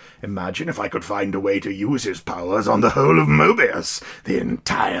powers. Imagine if I could find a way to use his powers on the whole of Mobius. The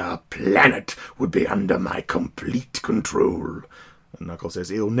entire planet would be under my complete control. And Knuckles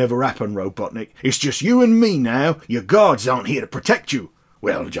says, it'll never happen, Robotnik. It's just you and me now. Your guards aren't here to protect you.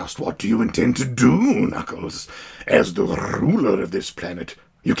 Well, just what do you intend to do, Knuckles? As the ruler of this planet,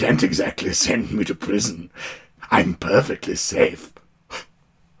 you can't exactly send me to prison. I'm perfectly safe.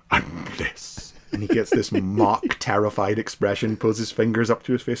 Unless... And he gets this mock terrified expression, pulls his fingers up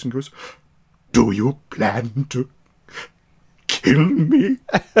to his face and goes, do you plan to kill me?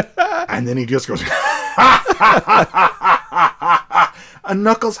 And then he just goes... And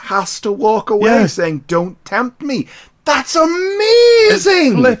Knuckles has to walk away saying, don't tempt me. That's amazing!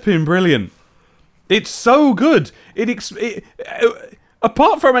 It's flipping brilliant. It's so good.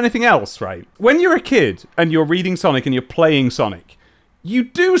 Apart from anything else, right? When you're a kid and you're reading Sonic and you're playing Sonic, you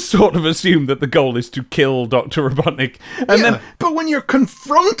do sort of assume that the goal is to kill Dr. Robotnik. And then, but when you're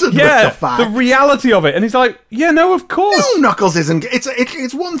confronted with the fact... the reality of it, and he's like, yeah, no, of course. No, Knuckles isn't...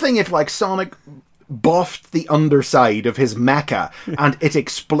 It's one thing if, like, Sonic boffed the underside of his mecha and it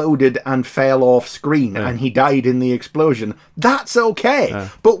exploded and fell off screen and he died in the explosion. That's okay.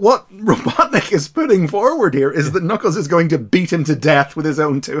 But what Robotnik is putting forward here is that Knuckles is going to beat him to death with his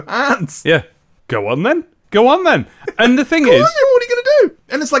own two hands. Yeah. Go on then. And the thing is... what are you going to do?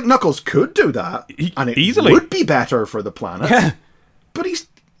 And it's like, Knuckles could do that. And it easily would be better for the planet. Yeah. But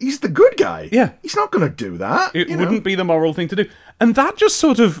he's the good guy. Yeah. He's not going to do that. It wouldn't be the moral thing to do. And that just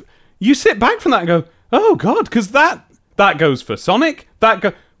sort of... You sit back from that and go, oh, God, because that goes for Sonic.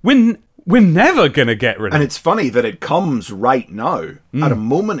 We're never going to get rid of it. And it's funny that it comes right now, at a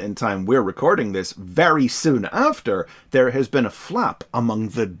moment in time we're recording this, very soon after, there has been a flap among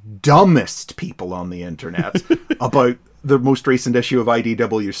the dumbest people on the internet about the most recent issue of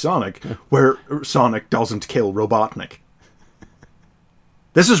IDW Sonic, where Sonic doesn't kill Robotnik.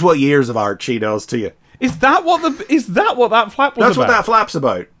 This is what years of Archie does to you. Is that what that flap was about? That's what that flap's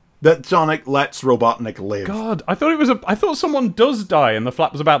about. That Sonic lets Robotnik live. God, I thought someone does die and the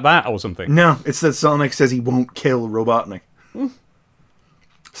flap was about that or something. No, it's that Sonic says he won't kill Robotnik.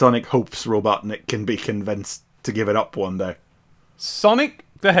 Sonic hopes Robotnik can be convinced to give it up one day. Sonic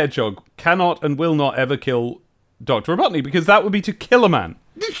the Hedgehog cannot and will not ever kill Dr. Robotnik because that would be to kill a man.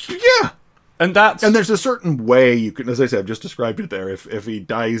 Yeah. And there's a certain way you can, as I said, I've just described it there. If he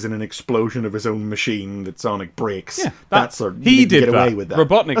dies in an explosion of his own machine that Sonic breaks, he did get away with that.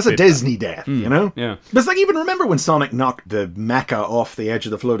 Robotnik that's a Disney death, you know? Yeah. But it's like, even remember when Sonic knocked the mecha off the edge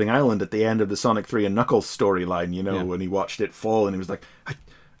of the floating island at the end of the Sonic 3 and Knuckles storyline, you know, when he watched it fall and he was like,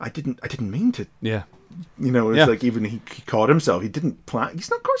 I didn't mean to. Yeah. You know, it's like even he caught himself. He didn't plan.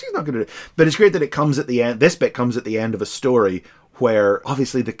 Of course he's not going to do it. But it's great that it comes at the end. This bit comes at the end of a story where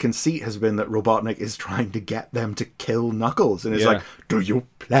obviously the conceit has been that Robotnik is trying to get them to kill Knuckles. And it's like, do you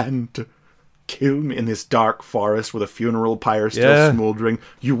plan to kill me in this dark forest with a funeral pyre still smouldering?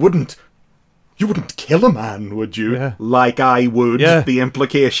 You wouldn't kill a man, would you? Yeah. Like I would, the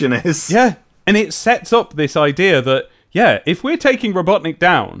implication is. Yeah. And it sets up this idea that, if we're taking Robotnik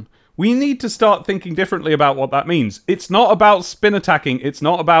down, we need to start thinking differently about what that means. It's not about spin attacking. It's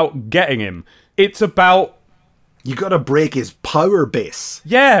not about getting him. It's about... You gotta break his power base.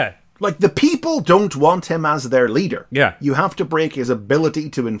 Yeah. Like, the people don't want him as their leader. Yeah. You have to break his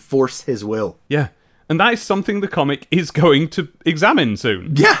ability to enforce his will. Yeah. And that is something the comic is going to examine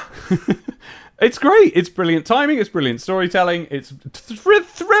soon. Yeah. It's great. It's brilliant timing. It's brilliant storytelling. It's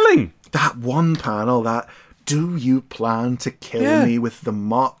thrilling. That one panel, do you plan to kill me with the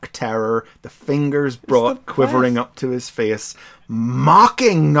mock terror, the fingers brought quivering up to his face,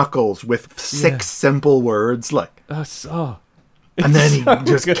 mocking Knuckles with 6 simple words, like. And then he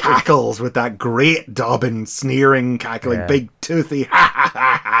just cackles with that great Dobbin sneering, cackling, big toothy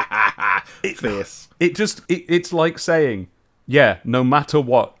face. It's like saying, yeah, no matter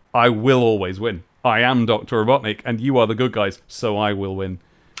what, I will always win. I am Dr. Robotnik, and you are the good guys, so I will win.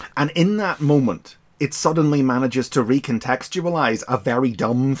 And in that moment, it suddenly manages to recontextualize a very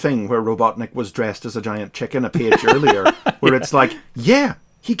dumb thing where Robotnik was dressed as a giant chicken a page earlier, where it's like, yeah,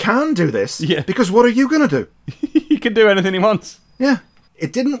 he can do this, because what are you going to do? He can do anything he wants. Yeah.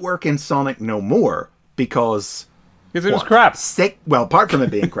 It didn't work in Sonic No More because it was crap. Well, apart from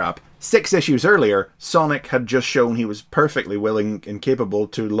it being crap, 6 issues earlier, Sonic had just shown he was perfectly willing and capable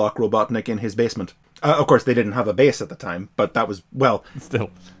to lock Robotnik in his basement. Of course, they didn't have a base at the time, but that was, well...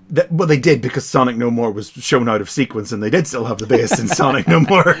 Still. Well, they did because Sonic No More was shown out of sequence, and they did still have the base in Sonic No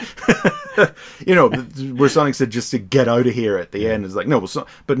More. You know, where Sonic said just to get out of here at the end. It's like, no,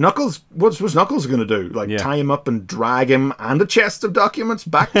 but Knuckles, what's Knuckles going to do? Like, tie him up and drag him and a chest of documents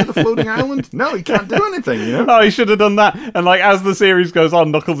back to the floating island? No, he can't do anything, you know? Oh, he should have done that. And, like, as the series goes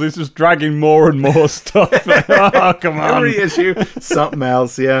on, Knuckles is just dragging more and more stuff. Oh, come on. Every issue, something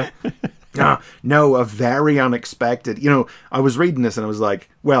else, yeah. No, a very unexpected... You know, I was reading this and I was like,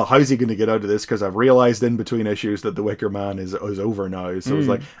 well, how's he going to get out of this? Because I've realised in between issues that The Wicker Man is over now. So I was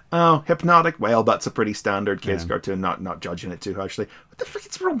like, oh, Hypnotic, well, that's a pretty standard kids cartoon, not judging it too harshly. What the frick,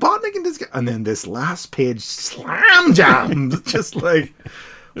 it's Robotnik in this guy? And then this last page slam jammed. Just like,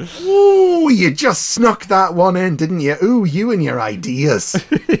 ooh, you just snuck that one in, didn't you? Ooh, you and your ideas.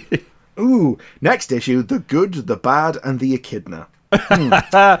 Ooh, next issue, The Good, the Bad, and the Echidna.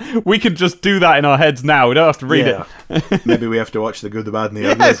 We can just do that in our heads now. We don't have to read it. Maybe we have to watch The Good, the Bad, and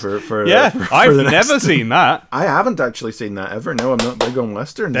the Ugly for I've never seen that. I haven't actually seen that ever. No, I'm not big on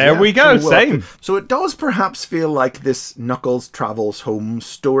westerns. There we go, same. So it does perhaps feel like this Knuckles travels home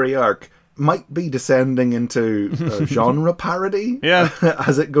story arc might be descending into genre parody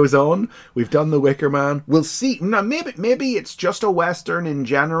as it goes on. We've done The Wicker Man. We'll see. Now, maybe it's just a western in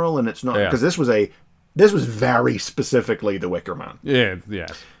general, and it's not, because this was very specifically The Wicker Man. Yeah.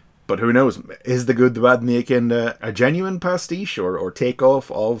 But who knows? Is The Good, the Bad, and the Echidna a genuine pastiche or takeoff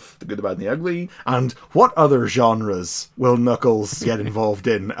of The Good, the Bad, and the Ugly? And what other genres will Knuckles get involved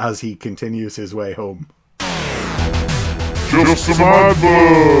in as he continues his way home? Just some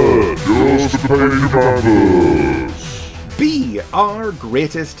advert! Just a page of adverts! B, our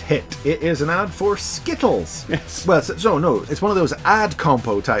greatest hit. It is an ad for Skittles. Yes. Well, no, it's one of those ad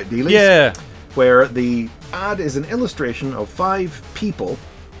compo type dealies. Yeah. Where the ad is an illustration of 5 people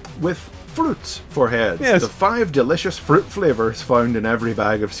with fruits for heads. Yes. The 5 delicious fruit flavours found in every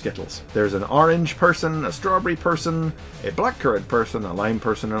bag of Skittles. There's an orange person, a strawberry person, a blackcurrant person, a lime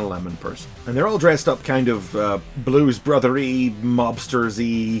person, and a lemon person. And they're all dressed up kind of Blues Brother-y,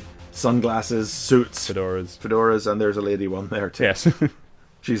 mobsters-y, sunglasses, suits. Fedoras, and there's a lady one there too. Yes.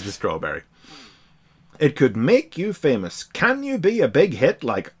 She's the strawberry. It could make you famous. Can you be a big hit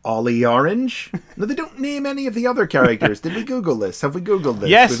like Ollie Orange? No, they don't name any of the other characters. Did we Google this? Have we Googled this?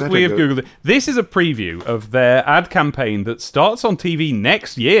 Yes, we have Googled it. This is a preview of their ad campaign that starts on TV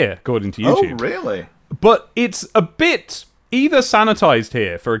next year, according to YouTube. Oh, really? But it's a bit either sanitized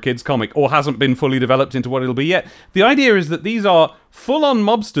here for a kid's comic or hasn't been fully developed into what it'll be yet. The idea is that these are full-on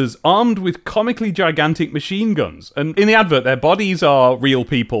mobsters armed with comically gigantic machine guns. And in the advert, their bodies are real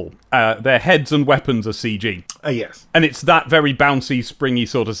people. Their heads and weapons are CG. Yes. And it's that very bouncy, springy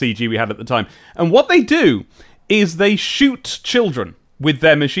sort of CG we had at the time. And what they do is they shoot children with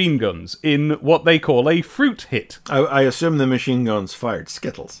their machine guns in what they call a fruit hit. I assume the machine guns fired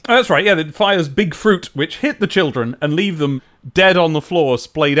Skittles. Oh, that's right, yeah, it fires big fruit, which hit the children and leave them dead on the floor,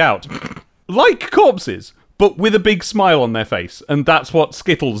 splayed out. Like corpses, but with a big smile on their face, and that's what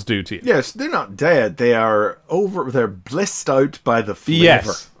Skittles do to you. Yes, they're not dead, they're blissed out by the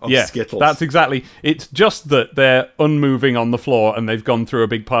flavour of Skittles. That's exactly, it's just that they're unmoving on the floor and they've gone through a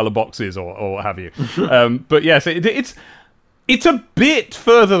big pile of boxes or what have you. But yes, it's a bit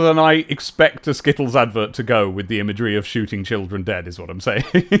further than I expect a Skittles advert to go with the imagery of shooting children dead, is what I'm saying.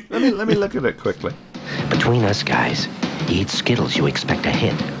 Let me look at it quickly. Between us guys, you eat Skittles, you expect a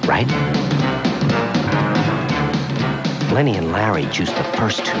hit, right? Lenny and Larry juiced the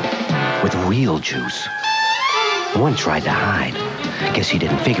first 2 with real juice. One tried to hide. Guess he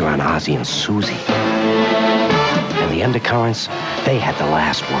didn't figure on Ozzy and Susie. And the undercurrents, they had the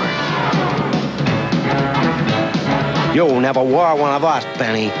last word. You'll never war one of us,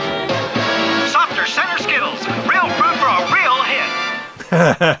 Benny. Softer center Skittles. Real fruit for a real hit.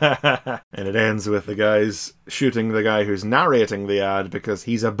 And it ends with the guys shooting the guy who's narrating the ad because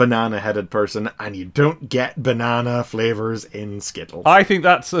he's a banana-headed person and you don't get banana flavours in Skittles. I think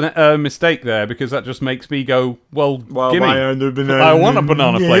that's a mistake there because that just makes me go, well gimme. Why aren't there banana? I want a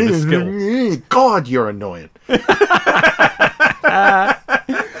banana-flavoured Skittle. God, you're annoying.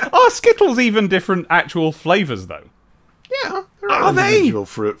 Are Skittles even different actual flavours, though? Yeah, there Are they? individual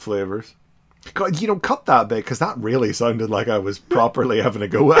fruit flavors. God, cut that bit, because that really sounded like I was properly having a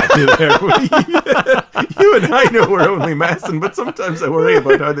go at you there. You and I know we're only messing, but sometimes I worry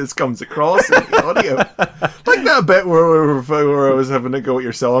about how this comes across in the audio. Like that bit where I was having a go at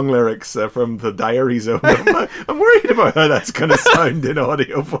your song lyrics from the Diary Zone. I'm worried about how that's going to sound in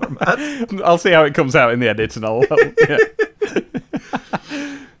audio format. I'll see how it comes out in the edit, and I'll... Yeah.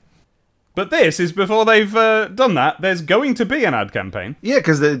 But this is before they've done that. There's going to be an ad campaign. Yeah,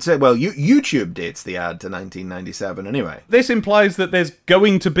 because YouTube dates the ad to 1997 anyway. This implies that there's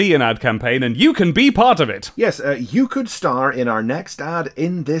going to be an ad campaign, and you can be part of it. Yes, you could star in our next ad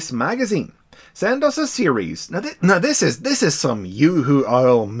in this magazine. Send us a series. Now this is some you who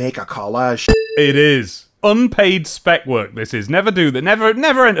I'll make a collage. It is. Unpaid spec work, this is. Never do that.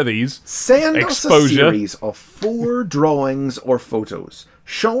 Never enter these. Send Exposure. us a series of 4 drawings or photos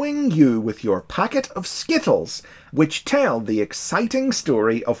showing you with your packet of Skittles, which tell the exciting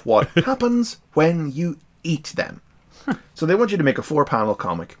story of what happens when you eat them. So they want you to make a 4-panel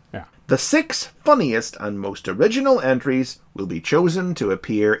comic. Yeah. The 6 funniest and most original entries will be chosen to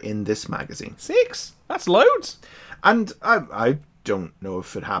appear in this magazine. 6? That's loads. And I don't know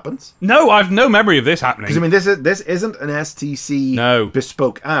if it happens. No, I've no memory of this happening. Because, I mean, this isn't an STC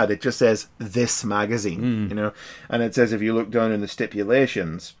bespoke ad. It just says, this magazine, And it says, if you look down in the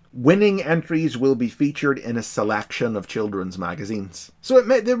stipulations, winning entries will be featured in a selection of children's magazines. So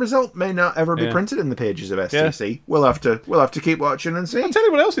the result may not ever be printed in the pages of STC. Yeah. We'll have to keep watching and see. I'll tell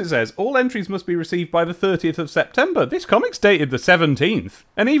you what else it says. All entries must be received by the 30th of September. This comic's dated the 17th.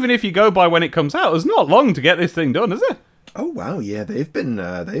 And even if you go by when it comes out, it's not long to get this thing done, is it? Oh wow, yeah, they've been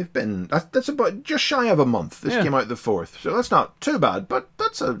that's about just shy of a month. This came out the 4th, so that's not too bad, but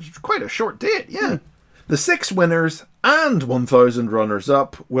that's quite a short date, yeah. The 6 winners and 1,000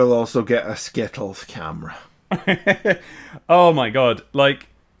 runners-up will also get a Skittles camera. Oh my god,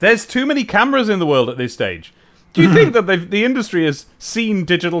 there's too many cameras in the world at this stage. Do you think that the industry has seen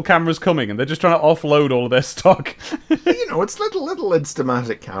digital cameras coming and they're just trying to offload all of their stock? It's little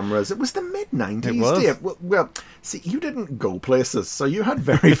Instamatic cameras. It was the mid-90s. It was. Dave. Well, see, you didn't go places, so you had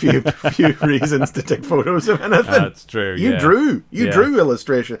very few reasons to take photos of anything. That's true, You drew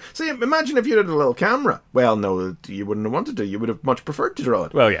illustration. See, imagine if you had a little camera. Well, no, you wouldn't have wanted to. You would have much preferred to draw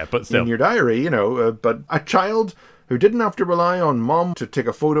it. Well, yeah, but still. In your diary, but a child who didn't have to rely on mom to take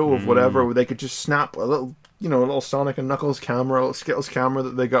a photo of whatever, where they could just snap a little... a little Sonic and Knuckles camera, a little Skittles camera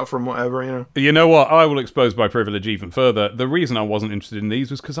that they got from whatever, You know what? I will expose my privilege even further. The reason I wasn't interested in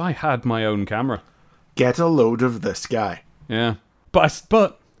these was because I had my own camera. Get a load of this guy. Yeah. But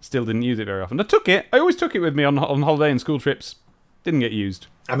still didn't use it very often. I took it. I always took it with me on holiday and school trips. Didn't get used.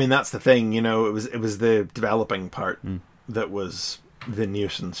 I mean, that's the thing, it was the developing part that was... the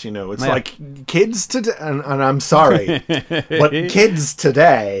nuisance, It's like kids today, and I'm sorry, but kids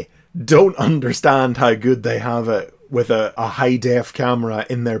today don't understand how good they have it with a high-def camera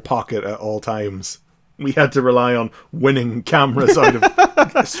in their pocket at all times. We had to rely on winning cameras out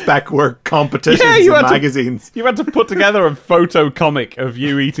of spec work competitions and magazines. You had to put together a photo comic of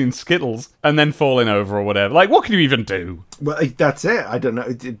you eating Skittles and then falling over or whatever. What can you even do? Well, that's it. I don't know.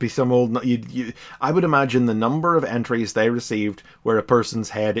 It'd be some old... I would imagine the number of entries they received where a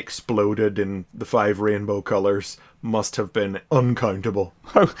person's head exploded in the 5 rainbow colours must have been uncountable.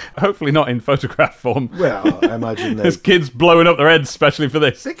 Hopefully not in photograph form. Well, I imagine there's kids blowing up their heads especially for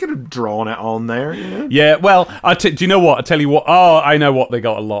this. They could have drawn it on there. Yeah, well, do you know what? I tell you what. Oh, I know what they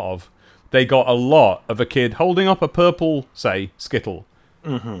got a lot of. They got a lot of a kid holding up a purple, say, Skittle,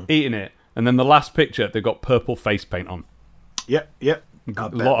 eating it, and then the last picture, they've got purple face paint on. Yep. A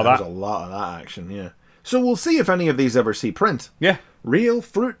lot of that. There's a lot of that action, yeah. So we'll see if any of these ever see print. Yeah. Real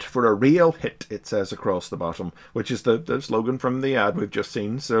fruit for a real hit, it says across the bottom, which is the slogan from the ad we've just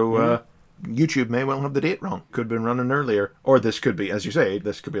seen. So YouTube may well have the date wrong. Could have been running earlier. Or this could be, as you say,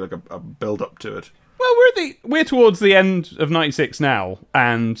 this could be like a build-up to it. Well, we're towards the end of 96 now,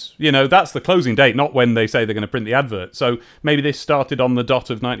 and, that's the closing date, not when they say they're going to print the advert. So maybe this started on the dot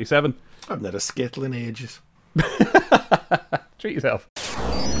of 97. I haven't had a Skittle in ages. Treat yourself.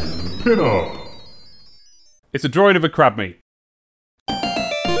 Pin up. It's a drawing of a crab meat.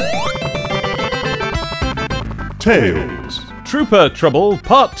 Tales. Trooper Trouble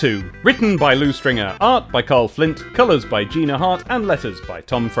Part 2. Written by Lou Stringer, art by Carl Flint, colours by Gina Hart, and letters by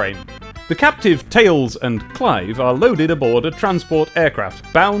Tom Frame. The captive Tails and Clive are loaded aboard a transport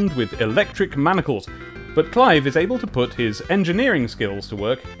aircraft bound with electric manacles, but Clive is able to put his engineering skills to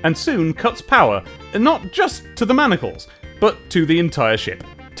work and soon cuts power, not just to the manacles, but to the entire ship.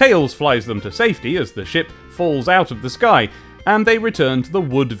 Tails flies them to safety as the ship falls out of the sky, and they return to the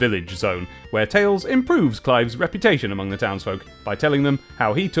Wood Village zone, where Tails improves Clive's reputation among the townsfolk by telling them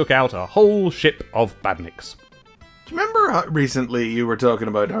how he took out a whole ship of badniks. Do you remember how recently you were talking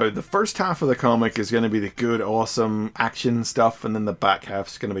about how the first half of the comic is going to be the good, awesome action stuff, and then the back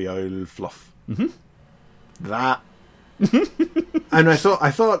half's going to be all fluff? Mm-hmm. That. And I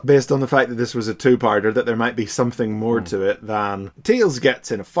thought, based on the fact that this was a two-parter, that there might be something more to it than Tails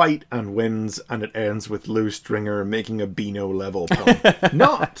gets in a fight and wins, and it ends with Lou Stringer making a Beano-level pun.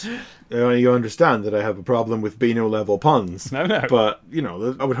 Not. You understand that I have a problem with Beano-level puns. No. But,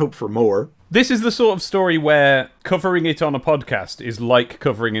 I would hope for more. This is the sort of story where covering it on a podcast is like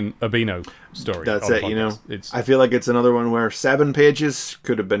covering a Beano story. That's on a it, podcast. I feel like it's another one where 7 pages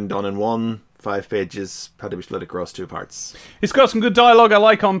could have been done in one. 5 pages had to be split across 2 parts. It's got some good dialogue I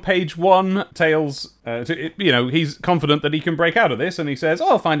like on page 1. Tails, he's confident that he can break out of this, and he says,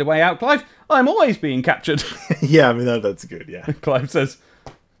 I'll find a way out, Clive. I'm always being captured. Yeah, I mean, that's good, yeah. Clive says,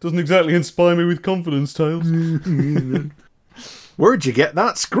 doesn't exactly inspire me with confidence, Tails. Where'd you get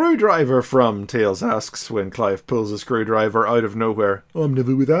that screwdriver from? Tails asks when Clive pulls a screwdriver out of nowhere. I'm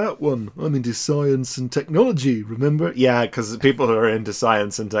never without one. I'm into science and technology, remember? Yeah, because people who are into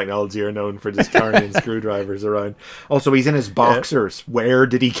science and technology are known for just carrying screwdrivers around. Also, he's in his boxers. Yeah. Where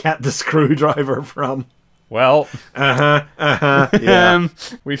did he get the screwdriver from? Well, yeah.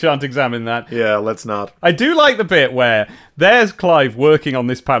 We shan't examine that. Yeah, let's not. I do like the bit where there's Clive working on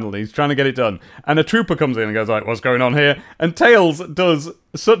this panel, and he's trying to get it done, and a trooper comes in and goes like, what's going on here? And Tails does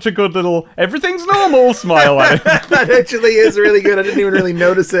such a good little, everything's normal smile at him. That actually is really good. I didn't even really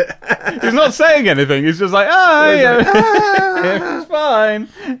notice it. He's not saying anything. He's just like, it's fine.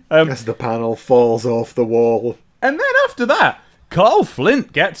 As the panel falls off the wall. And then after that, Carl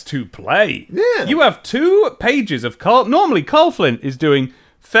Flint gets to play. Yeah. You have 2 pages of Carl. Normally, Carl Flint is doing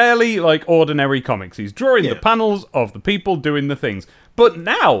fairly, ordinary comics. He's drawing the panels of the people doing the things. But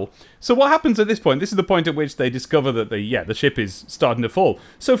now, so what happens at this point? This is the point at which they discover that the ship is starting to fall.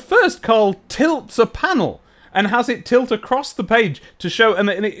 So first, Carl tilts a panel and has it tilt across the page to show, and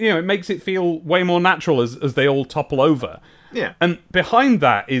it makes it feel way more natural as they all topple over. Yeah. And behind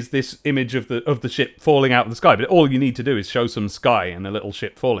that is this image of the ship falling out of the sky. But all you need to do is show some sky and a little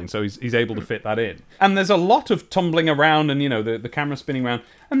ship falling. So he's able to fit that in. And there's a lot of tumbling around and, the camera spinning around.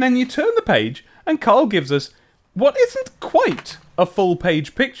 And then you turn the page and Carl gives us what isn't quite a full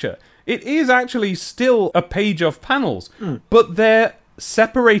page picture. It is actually still a page of panels. But they're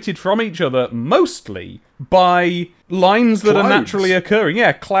separated from each other mostly by lines that are naturally occurring.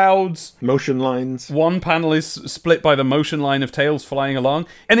 Yeah, clouds. Motion lines. One panel is split by the motion line of Tails flying along,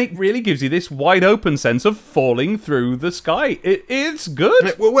 and it really gives you this wide open sense of falling through the sky. It's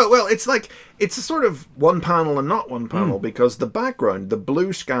good. Well, it's like, it's a sort of one panel and not one panel, because the background, the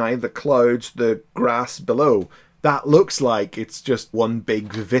blue sky, the clouds, the grass below, that looks like it's just one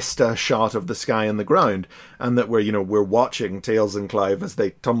big vista shot of the sky and the ground, and that we're watching Tails and Clive as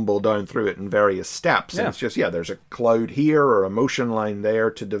they tumble down through it in various steps. Yeah. And it's just, there's a cloud here or a motion line there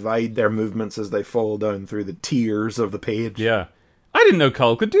to divide their movements as they fall down through the tiers of the page. Yeah. I didn't know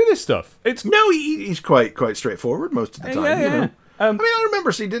Carl could do this stuff. He's quite straightforward most of the time. Yeah. I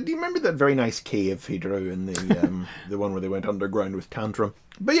remember. Do you remember that very nice cave he drew in the the one where they went underground with Tantrum?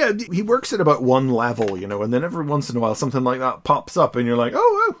 But yeah, he works at about one level, and then every once in a while something like that pops up, and you're like,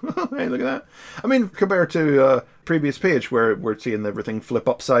 oh, hey, look at that. I mean, compared to previous page where we're seeing everything flip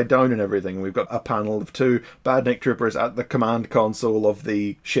upside down and everything, we've got a panel of 2 Badnik troopers at the command console of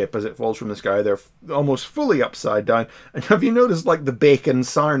the ship as it falls from the sky. They're almost fully upside down. And have you noticed the bacon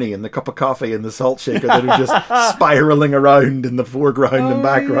sarnie and the cup of coffee and the salt shaker that are just spiraling around in the foreground and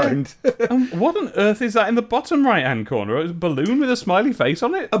background? Yeah. What on earth is that in the bottom right hand corner? A balloon with a smiley face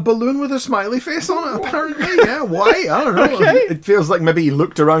on it? A balloon with a smiley face on it, apparently. Yeah, why? I don't know. Okay. It feels like maybe he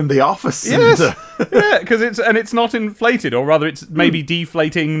looked around the office. Yes. Yeah, because it's not inflated, or rather it's maybe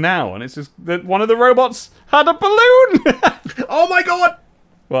deflating now, and it's just that one of the robots had a balloon. Oh my god!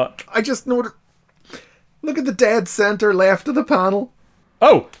 What? I just noticed. Look at the dead center left of the panel.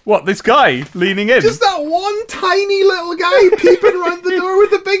 Oh, what, this guy leaning in? Just that one tiny little guy peeping around the door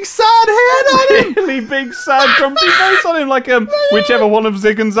with a big sad head on him. Really big, sad, grumpy face on him, like whichever one of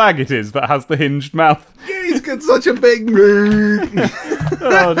Zig and Zag it is that has the hinged mouth. Yeah, he's got such a big...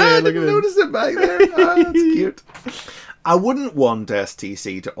 Oh dear, I look at didn't him. notice it back there. Oh, that's cute. I wouldn't want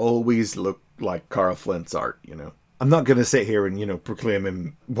STC to always look like Carl Flint's art, I'm not going to sit here and, proclaim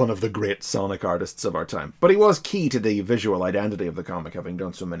him one of the great Sonic artists of our time. But he was key to the visual identity of the comic, having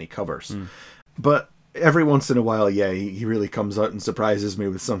done so many covers. But every once in a while, he really comes out and surprises me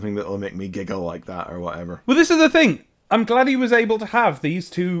with something that will make me giggle like that or whatever. Well, this is the thing. I'm glad he was able to have these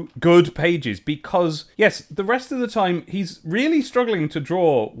two good pages because, yes, the rest of the time he's really struggling to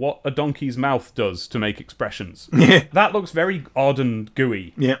draw what a donkey's mouth does to make expressions. That looks very odd and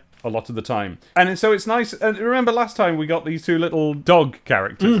gooey. Yeah. A lot of the time. And so it's nice. And remember last time we got these two little dog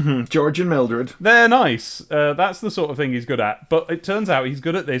characters? George and Mildred. They're nice. That's the sort of thing he's good at. But it turns out he's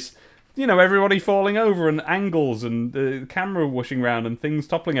good at this. You know, everybody falling over and angles and the camera whooshing around and things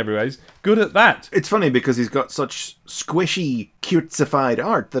toppling everywhere. He's good at that. It's funny because he's got such squishy, cutesified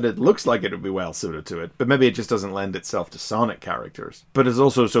art that it looks like it would be well suited to it. But maybe it just doesn't lend itself to Sonic characters. But it's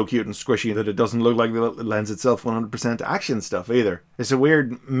also so cute and squishy that it doesn't look like it lends itself 100% to action stuff either. It's a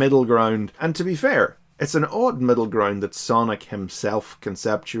weird middle ground. And to be fair, it's an odd middle ground that Sonic himself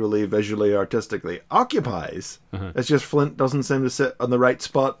conceptually, visually, artistically occupies. It's just Flint doesn't seem to sit on the right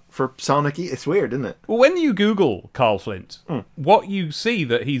spot for Sonic-y. It's weird, isn't it? Well, when you Google Carl Flint, what you see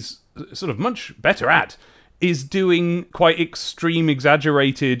that he's sort of much better at is doing quite extreme,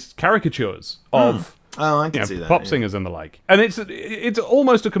 exaggerated caricatures of Oh, I can see that. pop singers and the like. And it's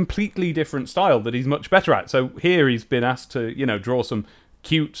almost a completely different style that he's much better at. So here he's been asked to, draw some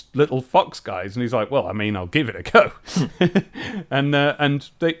cute little fox guys, and he's like, well, I mean, I'll give it a go. and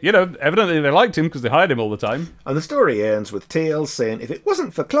they, evidently they liked him because they hired him all the time. And the story ends with Tails saying, if it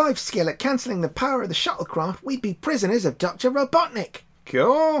wasn't for Clive's skill at cancelling the power of the shuttlecraft, we'd be prisoners of Dr. Robotnik.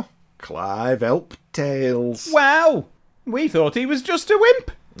 Cool. Clive helped Tails. Wow! We thought he was just a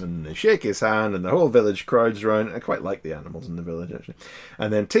wimp. And they shake his hand and the whole village crowds around. I quite like the animals in the village, actually.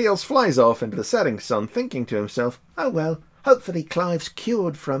 And then Tails flies off into the setting sun, thinking to himself, oh well, hopefully Clive's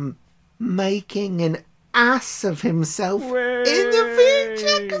cured from making an ass of himself in the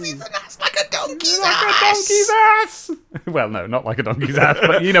future, because he's an ass like a donkey's ass. Well, no, not like a donkey's ass,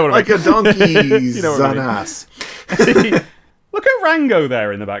 but you know what I like mean. a donkey's You know what I mean. ass. Look at Rango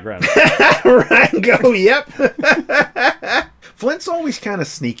there in the background. Rango, yep. Flint's always kind of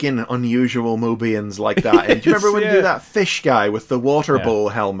sneaking unusual Mobians like that. And do you remember when you do that fish guy with the water bowl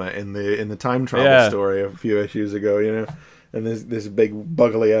helmet in the time travel story a few issues ago, And this big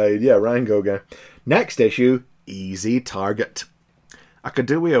buggly-eyed, Rango guy. Next issue, Easy Target. I could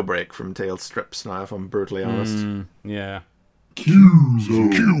do wheel break from Tails strips now, if I'm brutally honest. Yeah. Q-Zo.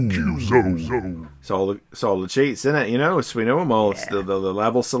 It's all the cheats, isn't it? So we know them all. It's the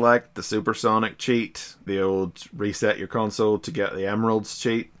level select, the supersonic cheat, the old reset your console to get the emeralds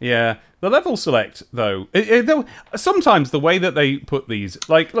cheat. Yeah. The level select, though, sometimes the way that they put these,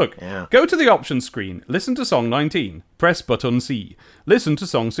 like, look, go to the options screen, listen to song 19, press button C. Listen to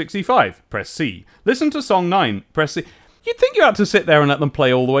song 65, press C. Listen to song 9, press C. You'd think you had to sit there and let them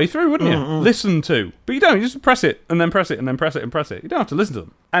play all the way through, wouldn't you? Listen to. But you don't. You just press it, and then press it, and then press it, and press it. You don't have to listen to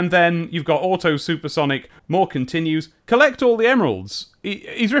them. And then you've got auto, supersonic, more continues. Collect all the emeralds.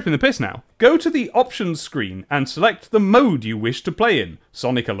 He's ripping the piss now. Go to the options screen and select the mode you wish to play in.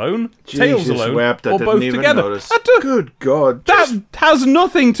 Sonic alone, Tails alone, or both together. Good God. That has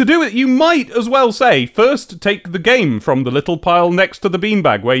nothing to do with it. You might as well say, first take the game from the little pile next to the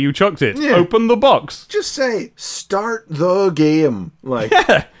beanbag where you chucked it. Yeah. Open the box. Just say, start the game.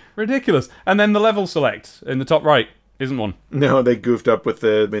 Yeah, ridiculous. And then the level select in the top right. Isn't one. No, they goofed up with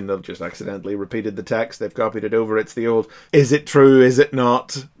they've just accidentally repeated the text. They've copied it over. It's the old, is it true, is it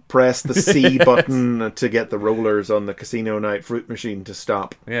not? Press the C button to get the rollers on the casino night fruit machine to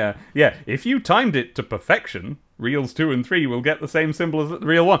stop. Yeah. If you timed it to perfection, reels 2 and 3 will get the same symbol as the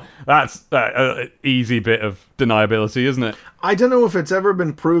reel 1. That's an easy bit of deniability, isn't it? I don't know if it's ever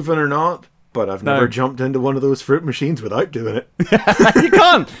been proven or not, but I've never jumped into one of those fruit machines without doing it. You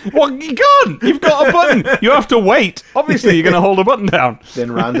can't. Well, you can't. You've got a button. You have to wait. Obviously, you're going to hold a button down.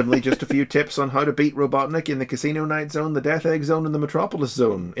 Then randomly, just a few tips on how to beat Robotnik in the Casino Night Zone, the Death Egg Zone, and the Metropolis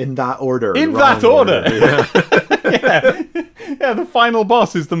Zone. In that order. In that order. Yeah. Yeah, the final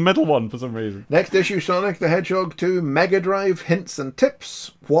boss is the middle one for some reason. Next issue, Sonic the Hedgehog 2 Mega Drive Hints and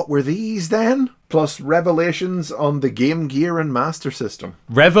Tips. What were these then? Plus revelations on the Game Gear and Master System.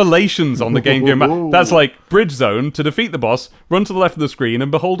 Revelations on the Game Gear. That's like Bridge Zone. To defeat the boss, run to the left of the screen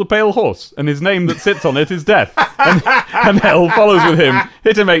and behold a pale horse, and his name that sits on it is Death. And hell follows with him.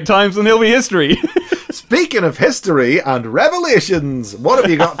 Hit him 8 times and he'll be history. Speaking of history and revelations, what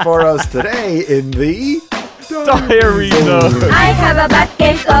have you got for us today in the Diary Zone? I have a bad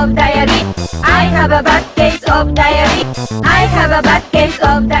case of diarrhea. I have a bad case of diarrhea. I have a bad case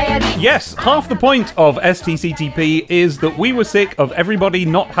of diarrhea. Yes, half the point of STCTP is that we were sick of everybody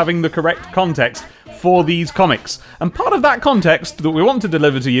not having the correct context for these comics. And part of that context that we want to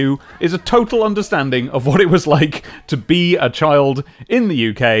deliver to you is a total understanding of what it was like to be a child in the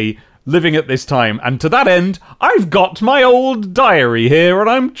UK living at this time. And to that end, I've got my old diary here and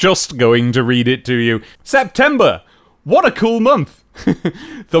I'm just going to read it to you. September what a cool month.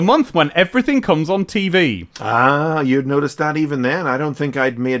 The month when everything comes on TV. Ah, you'd noticed that even then. I don't think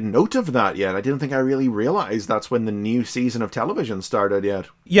I'd made note of that yet. I didn't think I really realised that's when the new season of television started yet.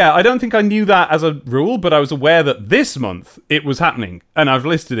 Yeah, I don't think I knew that as a rule, but I was aware that this month it was happening, and I've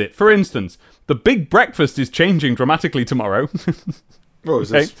listed it. For instance, the Big Breakfast is changing dramatically tomorrow. Oh, is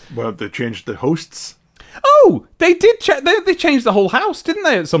this... Well, they changed the hosts. Oh, they did. They changed the whole house, didn't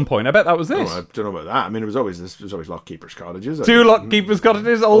they? At some point, I bet that was this. Oh, I don't know about that. I mean, it was always Lockkeeper's Cottages. 2 Lockkeepers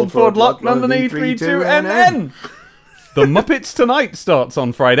Cottages, Old Ford Lock, London E32NN. The Muppets Tonight starts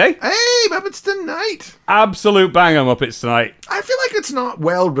on Friday. Hey, Muppets Tonight! Absolute banger, Muppets Tonight. I feel like it's not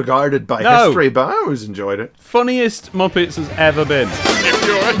well regarded by No. history, but I always enjoyed it. Funniest Muppets has ever been. If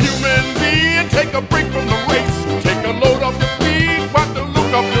you're a human being, take a break from the race. Take a load off your feet, wipe the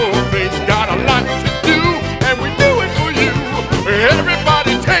look off your face. Got a lot to do, and we do it for you.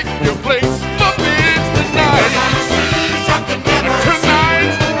 Everybody take your place. Muppets Tonight.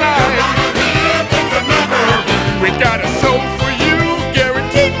 Tonight. We got a show for you,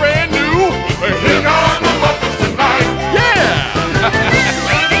 guaranteed brand new. Hit on the Muppets Tonight. Yeah!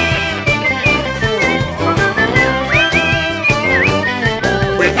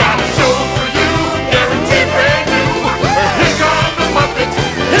 We got a show for you, guaranteed brand new. Here come the Muppets.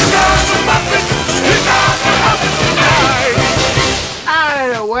 Here come the Muppets. Here come the Muppets Tonight. Out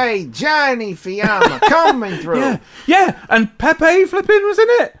of the way, Johnny Fiamma coming through. Yeah, and Pepe Flippin was in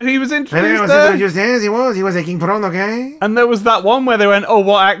it. He was introduced there. just as he was a King Prawn, okay? And there was that one where they went, oh,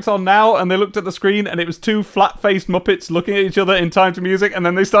 what act's on now? And they looked at the screen, and it was 2 flat-faced Muppets looking at each other in time to music, and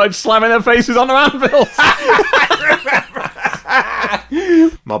then they started slamming their faces onto anvils.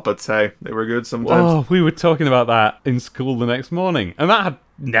 Muppets, hey, they were good sometimes. Oh, we were talking about that in school the next morning, and that had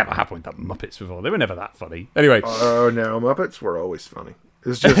never happened with the Muppets before. They were never that funny. Anyway, Oh, no, Muppets were always funny.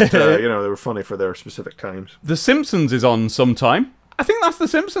 It's just, they were funny for their specific times. The Simpsons is on sometime. I think that's The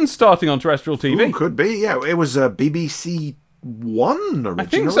Simpsons starting on terrestrial TV. Ooh, could be, yeah. It was BBC One originally. I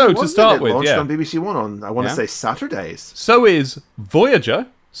think so, to wasn't start it? with, Launched yeah. on BBC One on, I want to Yeah. say, Saturdays. So is Voyager,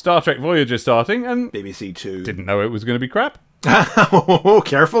 Star Trek Voyager starting, and BBC Two. didn't know it was going to be crap. Oh,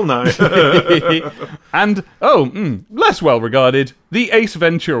 careful now. And, less well regarded, the Ace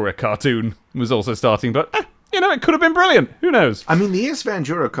Ventura cartoon was also starting, but, it could have been brilliant. Who knows? I mean, the Ace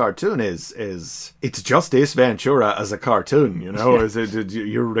Ventura cartoon is it's just Ace Ventura as a cartoon, Is it,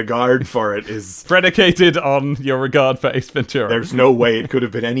 your regard for it is... Predicated on your regard for Ace Ventura. There's no way it could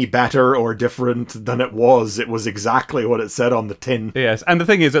have been any better or different than it was. It was exactly what it said on the tin. Yes, and the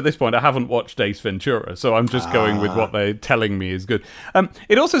thing is, at this point, I haven't watched Ace Ventura, so I'm just going with what they're telling me is good.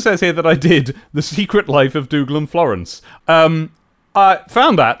 It also says here that I did The Secret Life of Dougal and Florence. I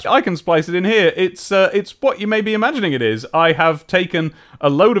found that. I can splice it in here. It's what you may be imagining it is. I have taken a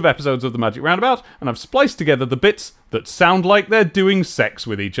load of episodes of The Magic Roundabout, and I've spliced together the bits that sound like they're doing sex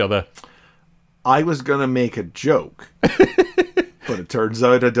with each other. I was going to make a joke, but it turns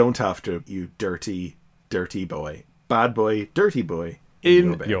out I don't have to. You dirty, dirty boy. Bad boy, dirty boy.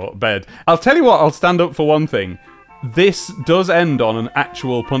 In your bed. I'll tell you what, I'll stand up for one thing. This does end on an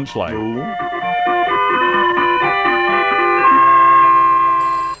actual punchline.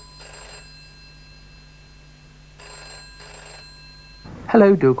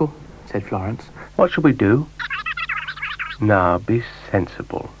 Hello, Dougal, said Florence. What shall we do? Now, be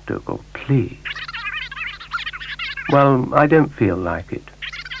sensible, Dougal, please. Well, I don't feel like it.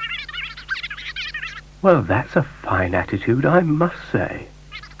 Well, that's a fine attitude, I must say.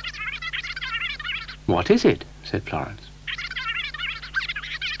 What is it? Said Florence.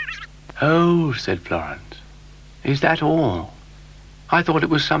 Oh, said Florence. Is that all? I thought it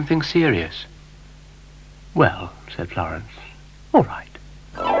was something serious. Well, said Florence, all right.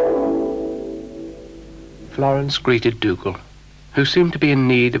 Florence greeted Dougal, who seemed to be in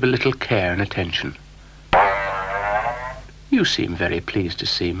need of a little care and attention. You seem very pleased to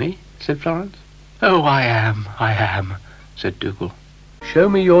see me, said Florence. Oh, I am, said Dougal. Show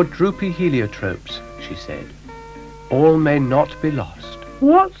me your droopy heliotropes, she said. All may not be lost.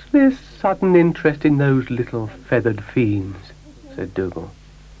 What's this sudden interest in those little feathered fiends, said Dougal.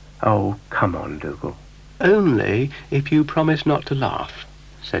 Oh, come on, Dougal. Only if you promise not to laugh,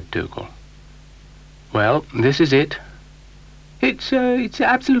 said Dougal. Well, this is it. It's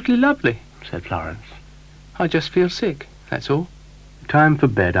absolutely lovely, said Florence. I just feel sick, that's all. Time for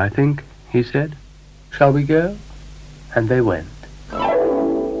bed, I think, he said. Shall we go? And they went.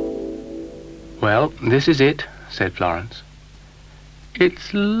 Well, this is it, said Florence.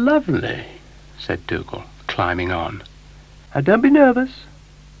 It's lovely, said Dougal, climbing on. Don't be nervous.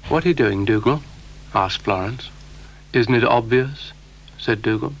 What are you doing, Dougal? Asked Florence. Isn't it obvious? Said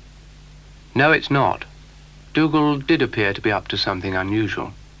Dougal. No, it's not. Dougal did appear to be up to something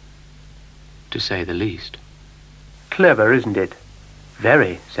unusual, to say the least. Clever, isn't it?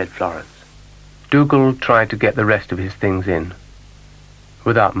 Very, said Florence. Dougal tried to get the rest of his things in,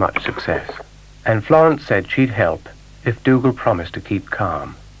 without much success, and Florence said she'd help if Dougal promised to keep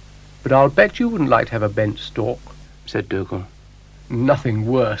calm. But I'll bet you wouldn't like to have a bent stalk, said Dougal. Nothing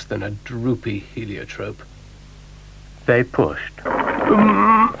worse than a droopy heliotrope. They pushed.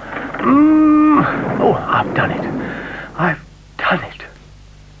 Oh, I've done it. I've done it.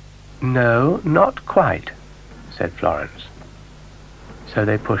 No, not quite, said Florence. So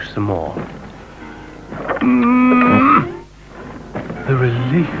they pushed some more. The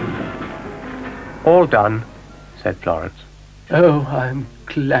relief. All done, said Florence. Oh, I'm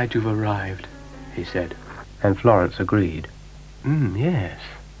glad you've arrived, he said. And Florence agreed. Yes.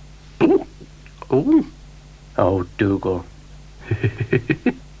 Oh. Oh, Dougal.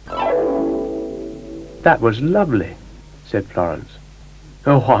 That was lovely, said Florence.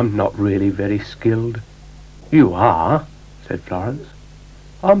 Oh, I'm not really very skilled. You are, said Florence.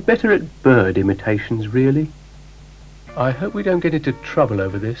 I'm better at bird imitations, really. I hope we don't get into trouble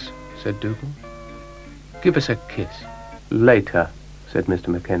over this, said Dougal. Give us a kiss. Later, said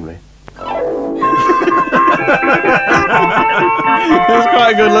Mr. McHenry. That's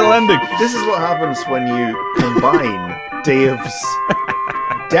quite a good little ending. This is what happens when you combine Dave's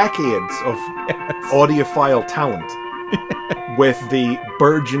decades of audiophile talent with the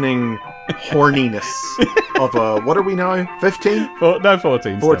burgeoning horniness of a, what are we now, 15?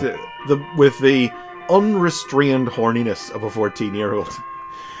 14. With the unrestrained horniness of a 14-year-old.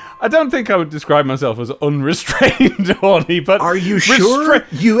 I don't think I would describe myself as unrestrained horny, but... Are you sure?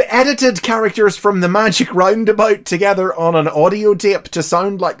 You edited characters from the Magic Roundabout together on an audio tape to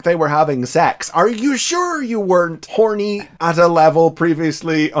sound like they were having sex. Are you sure you weren't horny at a level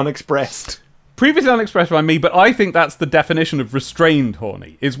previously unexpressed? Previously unexpressed by me, but I think that's the definition of restrained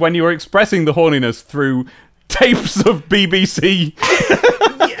horny, is when you're expressing the horniness through tapes of BBC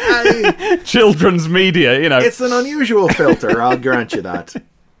children's media, you know. It's an unusual filter, I'll grant you that.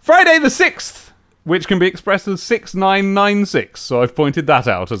 Friday the 6th, which can be expressed as 6996, so I've pointed that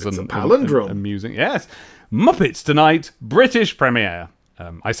out as a palindrome. Amusing. Yes. Muppets Tonight, British premiere.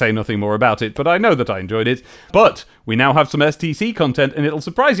 I say nothing more about it, but I know that I enjoyed it. But we now have some STC content, and it'll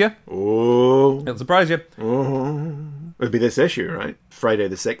surprise you. Oh. It'll surprise you. Oh. It'll be this issue, right? Friday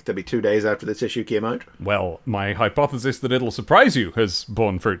the 6th, that'll be 2 days after this issue came out. Well, my hypothesis that it'll surprise you has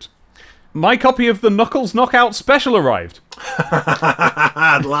borne fruit. My copy of the Knuckles Knockout Special arrived.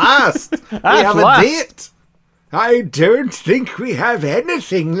 At last! We have a date! I don't think we have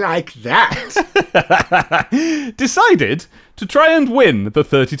anything like that. Decided to try and win the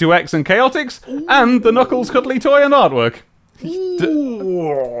 32X and Chaotix and the Knuckles Cuddly Toy and artwork.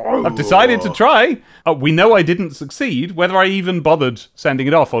 I've decided to try. We know I didn't succeed, whether I even bothered sending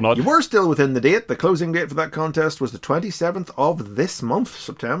it off or not. You were still within the date. The closing date for that contest was the 27th of this month,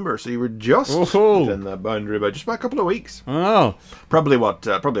 September. So you were just within that boundary by just about a couple of weeks. Oh, probably what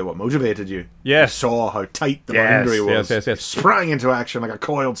motivated you. Yes, you saw how tight the boundary was. Yes. Sprang into action like a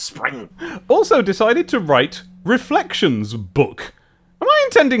coiled spring. Also decided to write Reflections book. Am I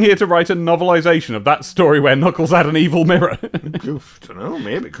intending here to write a novelisation of that story where Knuckles had an evil mirror? I don't know,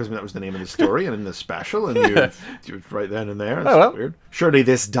 maybe, because that was the name of the story and in the special, and you right then and there. That's weird. Surely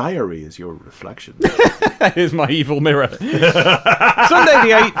this diary is your reflection. Here's my evil mirror. Sunday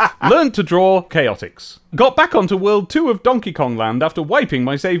the 8th, learned to draw Chaotix. Got back onto World 2 of Donkey Kong Land after wiping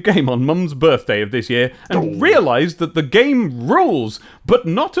my save game on Mum's birthday of this year, and realised that the game rules, but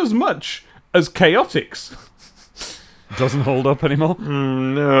not as much as Chaotix. Doesn't hold up anymore.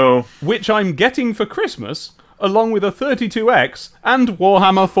 No. Which I'm getting for Christmas, along with a 32X and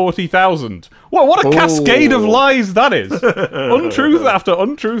Warhammer 40,000. Well, what a cascade of lies that is. Untruth after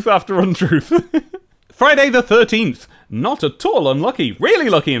untruth after untruth. Friday the 13th. Not at all unlucky. Really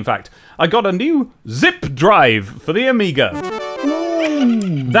lucky, in fact. I got a new zip drive for the Amiga.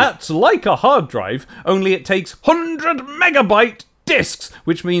 That's like a hard drive, only it takes 100 megabyte discs,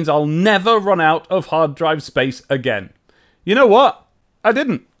 which means I'll never run out of hard drive space again. You know what? I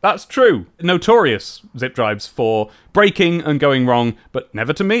didn't. That's true. Notorious zip drives for breaking and going wrong, but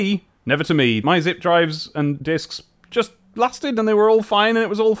never to me. Never to me. My zip drives and discs just lasted and they were all fine and it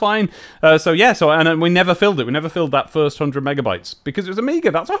was all fine. And we never filled it. We never filled that first 100 megabytes because it was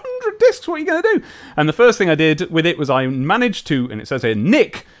Amiga. That's 100 discs. What are you going to do? And the first thing I did with it was I managed to, and it says here,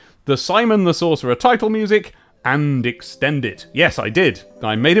 nick the Simon the Sorcerer title music and extend it. Yes, I did.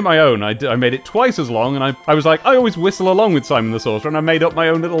 I made it my own. I made it twice as long, and I was like, I always whistle along with Simon the Sorcerer, and I made up my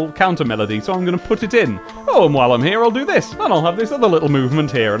own little counter melody, so I'm going to put it in. Oh, and while I'm here, I'll do this, and I'll have this other little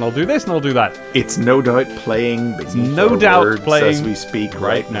movement here, and I'll do this, and I'll do that. It's no doubt playing. No doubt playing as we speak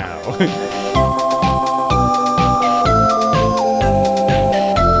right now.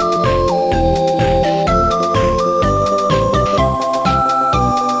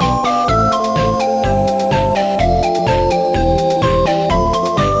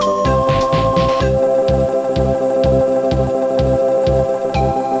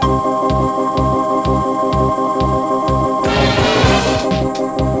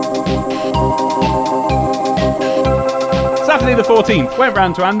 Saturday the 14th, went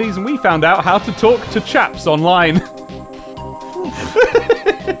round to Andy's and we found out how to talk to chaps online.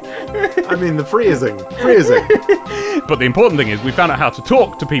 I mean, the freezing. But the important thing is we found out how to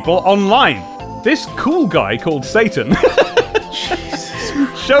talk to people online. This cool guy called Satan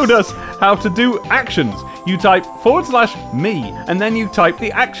showed us how to do actions. You type /me and then you type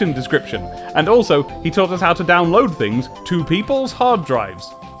the action description. And also, he taught us how to download things to people's hard drives.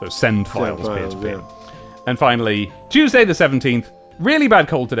 So send files peer-to-peer. Yeah. And finally, Tuesday the 17th, really bad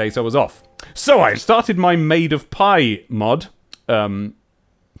cold today, so I was off. So I started my Made of Pie mod.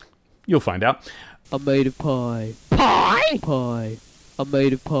 You'll find out. I'm made of pie. Pie? Pie. I'm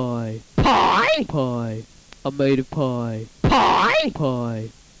made of pie. Pie? Pie. I'm made of pie. Pie? Pie.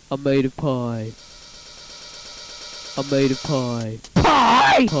 I'm made of pie. I'm made of pie.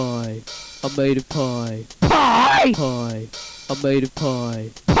 Pie? Pie. I'm made of pie. Pie? Pie. I'm made of pie.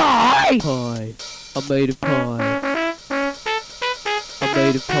 Pie? Pie. I'm made of pie. I'm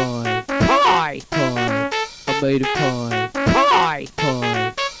made of pie. Pie. Pie. I'm made of pie. Pie.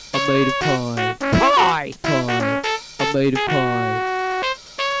 Pie. I'm made of pie. Pie. Pie. I'm made of pie.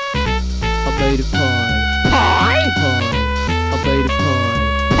 I'm made of pie. Pie. Pie. I'm made of pie.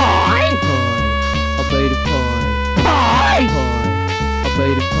 Pie. Pie. I'm made of pie. Pie. Pie. I'm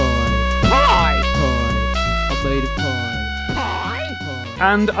made of pie. Pie. Pie. I'm made of pie.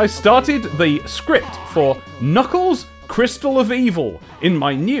 And I started the script for Knuckles Crystal of Evil in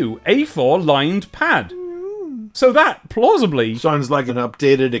my new A4 lined pad. So that, plausibly... Sounds like an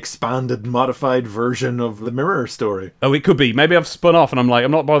updated, expanded, modified version of the Mirror story. Oh, it could be. Maybe I've spun off and I'm like,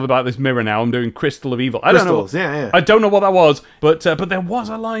 I'm not bothered about this mirror now, I'm doing Crystal of Evil. I don't know. Crystals, yeah. I don't know what that was, but there was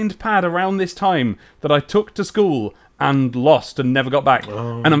a lined pad around this time that I took to school and lost and never got back.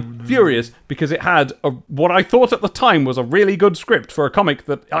 And I'm furious because it had what I thought at the time was a really good script for a comic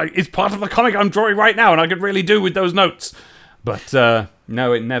that is part of the comic I'm drawing right now and I could really do with those notes. But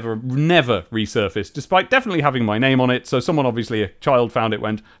no, it never resurfaced, despite definitely having my name on it, so someone, obviously a child, found it,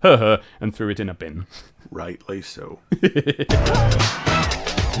 went, her, and threw it in a bin. Rightly so. Refuse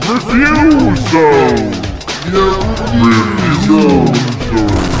zone! Refuse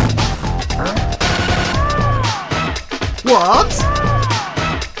What?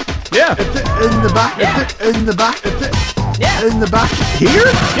 Yeah. In the back? Yeah. In the back? Yeah. In the back here?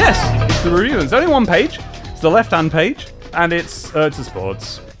 Yes, it's the review. It's only one page. It's the left-hand page, and it's a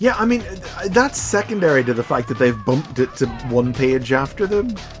sports. Yeah, I mean, that's secondary to the fact that they've bumped it to one page after the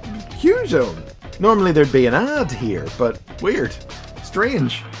Q Zone. Normally there'd be an ad here, but weird.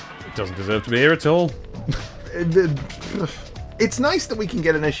 Strange. It doesn't deserve to be here at all. It's nice that we can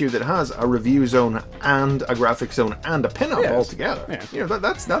get an issue that has a review zone and a graphic zone and a pin-up all together. Yeah. You know,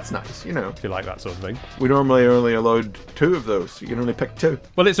 that's nice, you know. If you like that sort of thing. We normally are only allowed 2 of those. You can only pick 2.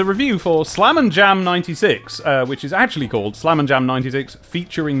 Well, it's a review for Slam and Jam 96, which is actually called Slam and Jam 96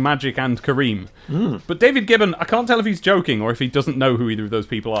 featuring Magic and Kareem. But David Gibbon, I can't tell if he's joking or if he doesn't know who either of those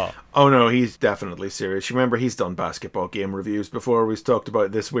people are. Oh no, he's definitely serious. You remember he's done basketball game reviews before. We've talked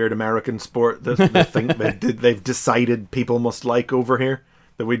about this weird American sport that they think they've decided people must like over here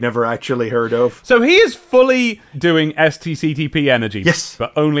that we'd never actually heard of. So he is fully doing STCTP energy. Yes.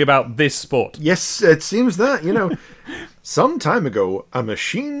 But only about this sport. Yes, it seems that, you know. Some time ago, a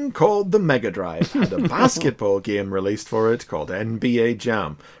machine called the Mega Drive had a basketball game released for it called NBA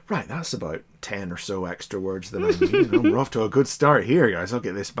Jam. Right, that's about 10 or so extra words that I need. We're off to a good start here, guys. I'll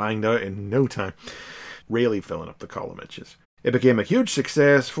get this banged out in no time. Really filling up the column itches. It became a huge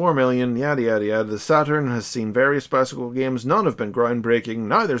success, 4 million, yada yada yada. The Saturn has seen various basketball games, none have been groundbreaking.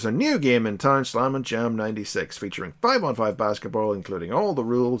 Now there's a new game in town, Slam and Jam 96, featuring 5-on-5 basketball, including all the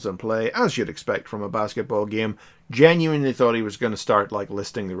rules and play, as you'd expect from a basketball game. Genuinely thought he was going to start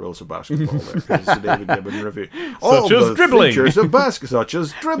listing the rules of basketball there, because it's a David Gibbon review. All Such as the dribbling. features of basketball, such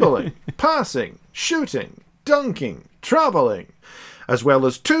as dribbling, passing, shooting, dunking, traveling. as well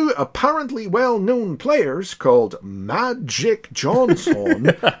as two apparently well-known players called Magic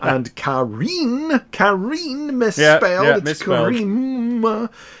Johnson and Kareen misspelled, it's Kareem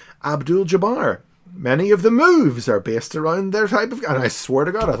Abdul-Jabbar. Many of the moves are based around their type of... And I swear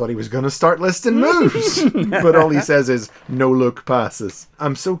to God, I thought he was going to start listing moves. But all he says is, no-look passes.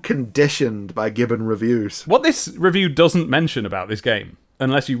 I'm so conditioned by Gibbon reviews. What this review doesn't mention about this game,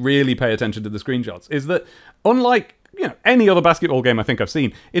 unless you really pay attention to the screenshots, is that unlike any other basketball game I think I've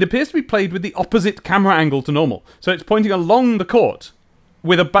seen, it appears to be played with the opposite camera angle to normal. So it's pointing along the court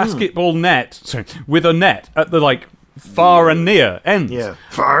with a basketball with a net at the far and near ends. Yeah.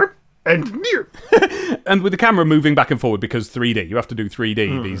 Far and near. And with the camera moving back and forward because 3D. You have to do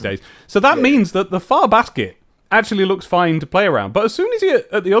 3D these days. So that means that the far basket actually looks fine to play around. But as soon as you're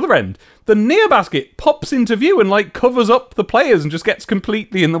at the other end, the near basket pops into view and covers up the players and just gets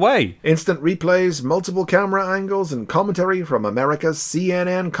completely in the way. Instant replays, multiple camera angles, and commentary from America's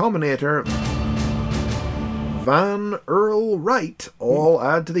CNN commentator Van Earl Wright all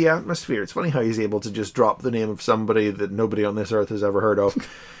add to the atmosphere. It's funny how he's able to just drop the name of somebody that nobody on this earth has ever heard of.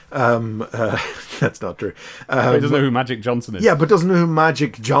 That's not true. He doesn't know who Magic Johnson is. Yeah, but doesn't know who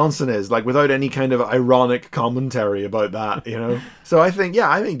Magic Johnson is, without any kind of ironic commentary about that, So I think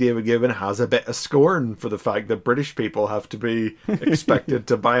David Gibbon has a bit of scorn for the fact that British people have to be expected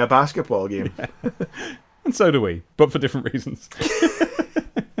to buy a basketball game. Yeah. And so do we, but for different reasons.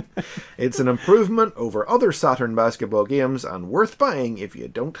 It's an improvement over other Saturn basketball games and worth buying if you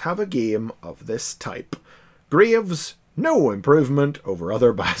don't have a game of this type. Graves, no improvement over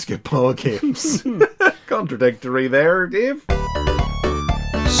other basketball games. Contradictory there, Dave.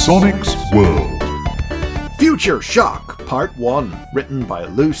 Sonic's World. Future Shock Part 1. Written by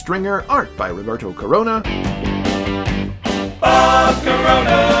Lou Stringer. Art by Roberto Corona.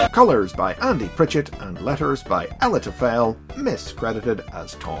 Colours by Andy Pritchett and letters by Ella Tafel, miscredited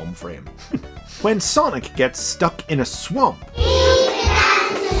as Tom Frame. When Sonic gets stuck in a swamp,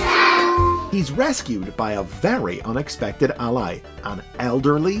 he's rescued by a very unexpected ally, an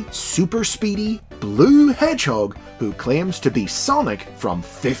elderly, super speedy, blue hedgehog who claims to be Sonic from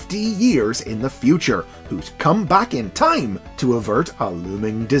 50 years in the future, who's come back in time to avert a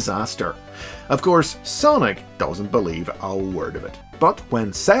looming disaster. Of course, Sonic doesn't believe a word of it. But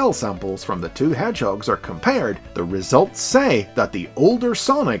when cell samples from the two hedgehogs are compared, the results say that the older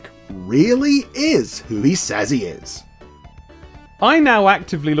Sonic really is who he says he is. I now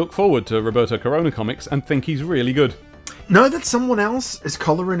actively look forward to Roberto Corona comics and think he's really good. Now that someone else is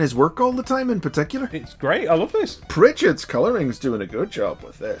colouring his work all the time in particular. It's great, I love this. Pritchett's colouring's doing a good job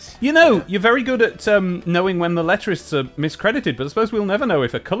with this. You're very good at knowing when the letterists are miscredited, but I suppose we'll never know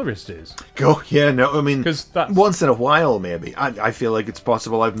if a colourist is. Once in a while maybe. I feel like it's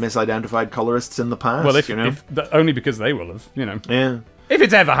possible I've misidentified colourists in the past. Well, only because they will have, Yeah. If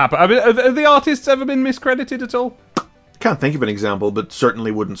it's ever happened. I mean, have the artists ever been miscredited at all? Can't think of an example, but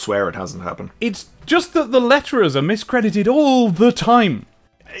certainly wouldn't swear it hasn't happened. It's just that the letterers are miscredited all the time.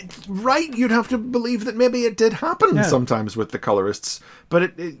 Right, you'd have to believe that maybe it did happen sometimes with the colorists,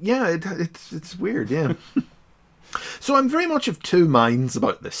 but it's weird, yeah. So I'm very much of two minds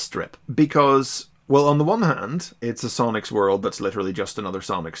about this strip, because, well, on the one hand, it's a Sonic's world that's literally just another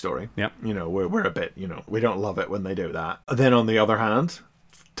Sonic story. Yep. We're a bit, we don't love it when they do that. Then on the other hand,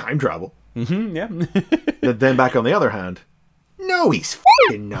 time travel. Mm-hmm, yeah. Then back on the other hand, no, he's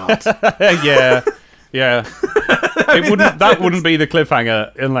f***ing not. Yeah. That wouldn't be the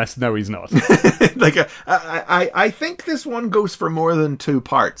cliffhanger unless no, he's not. I think this one goes for more than 2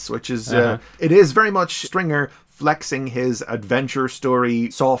 parts, which is it is very much Stringer flexing his adventure story,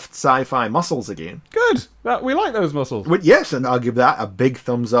 soft sci-fi muscles again. Good. We like those muscles. Well, yes, and I'll give that a big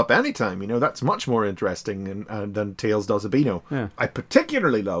thumbs up anytime. That's much more interesting than Tails does a Beano. Yeah. I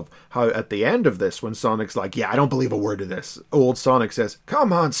particularly love how at the end of this, when Sonic's like, I don't believe a word of this, old Sonic says,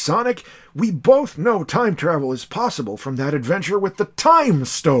 come on, Sonic, we both know time travel is possible from that adventure with the Time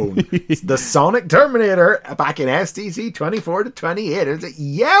Stone. The Sonic Terminator back in STC 24 to 28. It's like,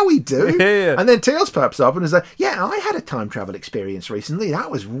 yeah, we do. Yeah. And then Tails pops up and is like, I had a time travel experience recently. That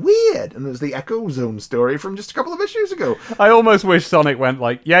was weird. And there's the Echo Zone story from just a couple of issues ago. I almost wish Sonic went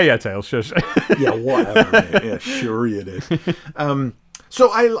like, yeah, Tails, shush. Yeah, whatever, mate. Yeah, sure you did. So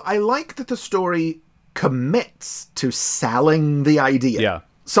I like that the story commits to selling the idea. Yeah.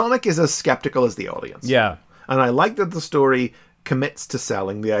 Sonic is as skeptical as the audience. Yeah. And I like that the story commits to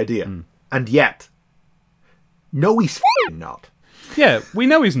selling the idea. And yet, no, he's f***ing not. Yeah, we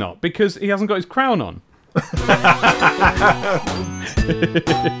know he's not, because he hasn't got his crown on. I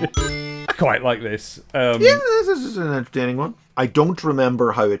quite like this. This is an entertaining one. I don't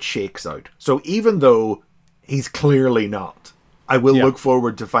remember how it shakes out. So even though he's clearly not, I will Yeah. look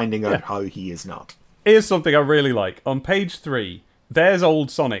forward to finding out how he is not. Here's something I really like. On page 3, there's old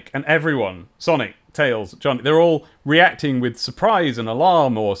Sonic, and everyone, Sonic, Tails, Johnny, they're all reacting with surprise and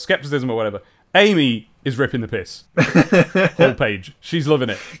alarm or skepticism or whatever. Amy is ripping the piss. Whole page. She's loving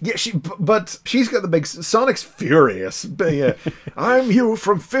it. Yeah, but she's got the big... Sonic's furious. But yeah, I'm you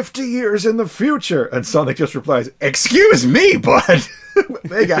from 50 years in the future. And Sonic just replies, excuse me, bud.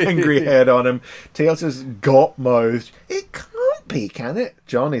 Big angry head on him. Tails is gawp-mouthed. It can't be, can it?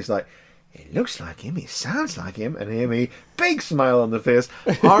 Johnny's like, it looks like him, it sounds like him. And Amy, big smile on the face,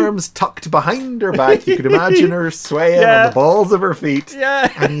 arms tucked behind her back. You could imagine her swaying on the balls of her feet.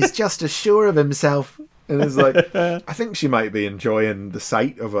 Yeah. And he's just as sure of himself. And it's like, I think she might be enjoying the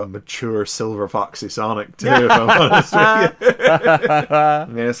sight of a mature Silver Foxy Sonic too, if I'm honest with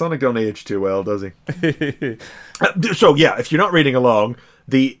you. Yeah, Sonic don't age too well, does he? So yeah, if you're not reading along,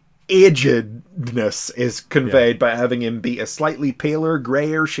 the agedness is conveyed by having him be a slightly paler,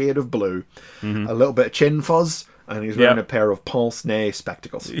 greyer shade of blue, a little bit of chin fuzz, and he's wearing a pair of pince-nez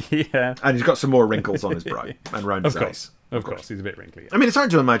spectacles. Yeah. And he's got some more wrinkles on his brow and round his eyes. Of course, he's a bit wrinkly. I mean, it's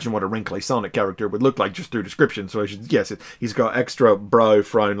hard to imagine what a wrinkly Sonic character would look like just through description, so I should guess it. He's got extra brow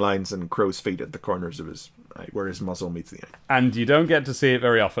frown lines and crow's feet at the corners of his eye, where his muzzle meets the eye. And you don't get to see it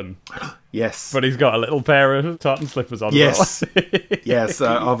very often. Yes. But he's got a little pair of tartan slippers on. Yes. As well. Yes,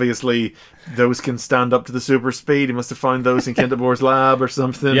 obviously, those can stand up to the super speed. He must have found those in Kentebor's lab or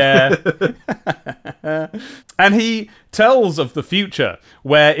something. Yeah. And he tells of the future,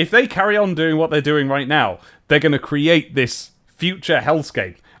 where if they carry on doing what they're doing right now, they're going to create this future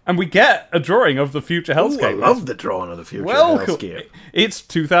hellscape. And we get a drawing of the future hellscape. Ooh, I love the drawing of the future hellscape. It's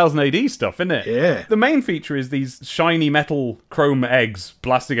 2000 AD stuff, isn't it? Yeah. The main feature is these shiny metal chrome eggs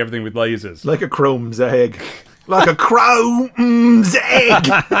blasting everything with lasers. Like a chrome's egg. Like a chrome's egg!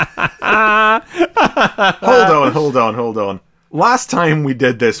 Hold on. Last time we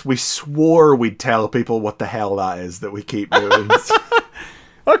did this, we swore we'd tell people what the hell that is that we keep doing.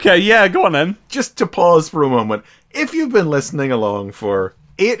 Okay, yeah, go on then. Just to pause for a moment. If you've been listening along for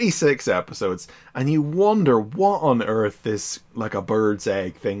 86 episodes and you wonder what on earth this like a bird's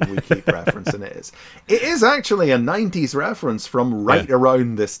egg thing we keep referencing it is actually a 90s reference from right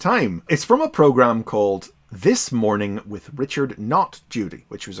around this time. It's from a program called This Morning with Richard Not Judy,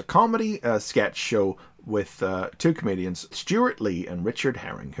 which was a comedy sketch show with two comedians, Stuart Lee and Richard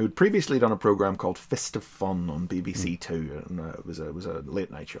Herring, who'd previously done a program called Fist of Fun on BBC Two, and it was a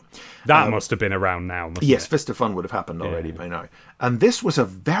late night show. That must have been around now, mustn't Yes, it? Fist of Fun would have happened already by now. And this was a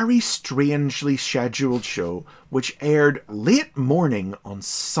very strangely scheduled show, which aired late morning on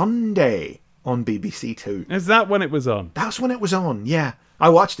Sunday on BBC Two. Is that when it was on? That's when it was on, yeah. I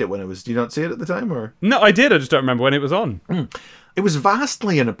watched it when it was... Did you not see it at the time, or...? No, I did. I just don't remember when it was on. It was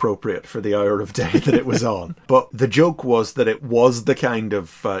vastly inappropriate for the hour of day that it was on. But the joke was that it was the kind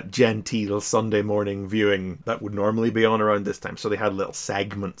of genteel Sunday morning viewing that would normally be on around this time. So they had little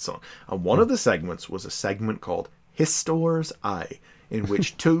segments on. And one of the segments was a segment called Histor's Eye, in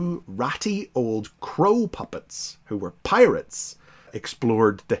which two ratty old crow puppets, who were pirates,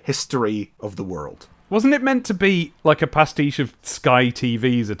 explored the history of the world. Wasn't it meant to be like a pastiche of Sky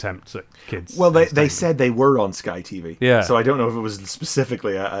TV's attempts at kids? Well, they said they were on Sky TV. Yeah. So I don't know if it was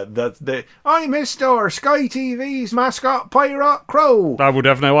specifically that they... I'm Mr. Sky TV's mascot pirate crow. I would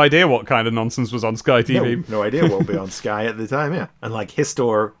have no idea what kind of nonsense was on Sky TV. No idea what would be on Sky at the time, yeah. And like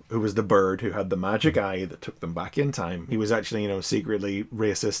Histor, who was the bird who had the magic eye that took them back in time, he was actually, secretly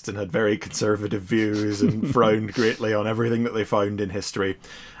racist and had very conservative views and frowned greatly on everything that they found in history.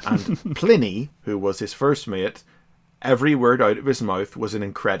 And Pliny, who was his first mate, every word out of his mouth was an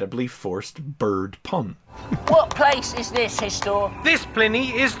incredibly forced bird pun. What place is this, Histor? This,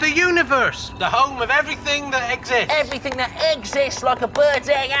 Pliny, is the universe, the home of everything that exists. Everything that exists, like a bird's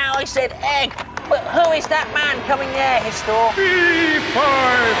egg. Ow, I said egg. But who is that man coming there, Histor?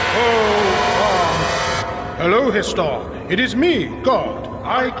 Hello, Histor. It is me, God.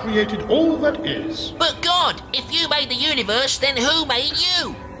 I created all that is. But God, if you made the universe, then who made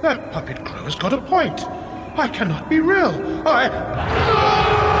you? That puppet crow has got a point. I cannot be real.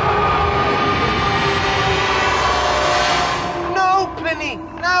 No, Pliny.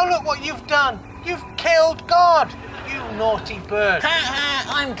 Now look what you've done. You've killed God. You naughty bird. Ha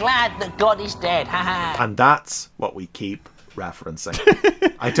ha, I'm glad that God is dead. Ha ha. And that's what we keep referencing.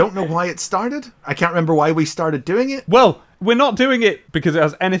 I don't know why it started. I can't remember why we started doing it. Well, we're not doing it because it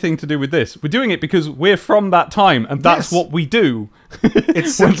has anything to do with this. We're doing it because we're from that time, and that's what we do.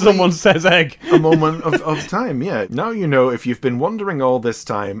 It's when someone says egg. A moment of time, yeah. Now you know, if you've been wondering all this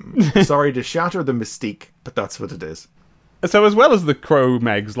time, sorry to shatter the mystique, but that's what it is. So as well as the chrome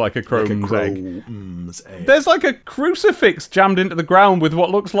eggs, like a chrome's egg, there's like a crucifix jammed into the ground with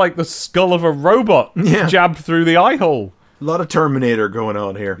what looks like the skull of a robot jabbed through the eye hole. A lot of Terminator going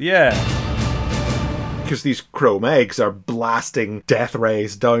on here. Yeah. Because these chrome eggs are blasting death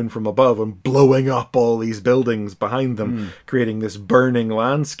rays down from above and blowing up all these buildings behind them, creating this burning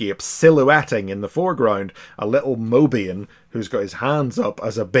landscape, silhouetting in the foreground a little Mobian who's got his hands up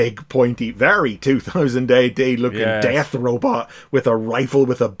as a big, pointy, very 2000 AD looking death robot with a rifle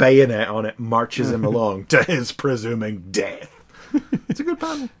with a bayonet on it marches him along to his presuming death. It's a good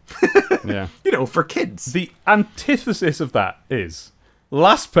panel. Yeah. You know, for kids. The antithesis of that is,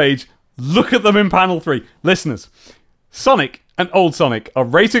 last page, look at them in panel 3. Listeners, Sonic and Old Sonic are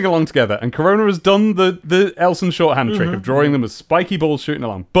racing along together, and Corona has done the Elson shorthand trick of drawing them as spiky balls shooting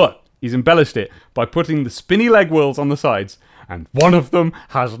along, but he's embellished it by putting the spinny leg wheels on the sides, and one of them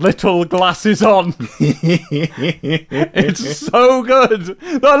has little glasses on. It's so good.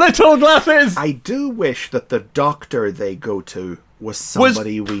 The little glasses. I do wish that the doctor they go to was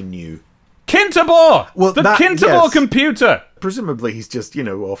somebody we knew. Kintabor! Well, the Kintabor computer! Presumably he's just,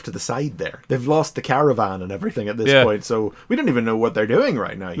 off to the side there. They've lost the caravan and everything at this point, so we don't even know what they're doing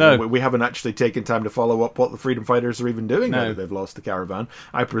right now. No. We haven't actually taken time to follow up what the Freedom Fighters are even doing now that they've lost the caravan.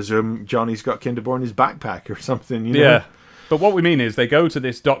 I presume Johnny's got Kintabor in his backpack or something, Yeah. But what we mean is they go to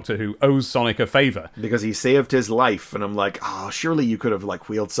this doctor who owes Sonic a favour. Because he saved his life, and I'm like, surely you could have,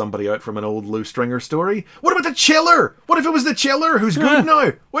 wheeled somebody out from an old Lou Stringer story. What about the Chiller? What if it was the Chiller who's good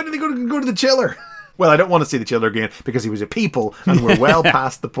now? Why did they go to the Chiller? Well, I don't want to see the Chiller again, because he was a people, and we're well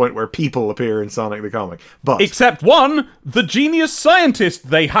past the point where people appear in Sonic the Comic. But except one, the genius scientist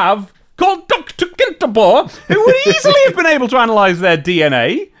they have, called Dr. Kintabor, who would easily have been able to analyse their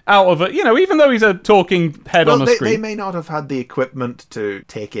DNA out of it, even though he's a talking head on a screen. They may not have had the equipment to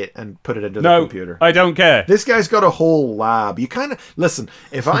take it and put it into the computer. I don't care. This guy's got a whole lab. You listen,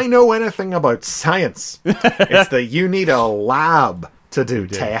 if I know anything about science, it's that you need a lab to do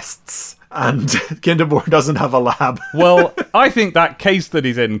tests. And Kintabor doesn't have a lab. Well, I think that case that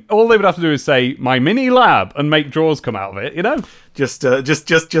he's in, all they would have to do is say, my mini lab, and make drawers come out of it, Just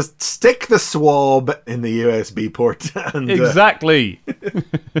stick the swab in the USB port. And, exactly.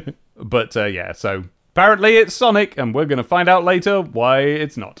 But, so apparently it's Sonic, and we're going to find out later why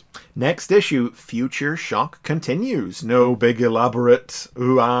it's not. Next issue, Future Shock continues. No big elaborate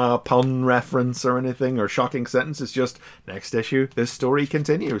ooh-ah pun reference or anything, or shocking sentence. It's just, next issue, this story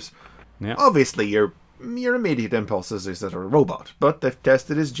continues. Yeah. Obviously, your immediate impulse is that a robot, but they've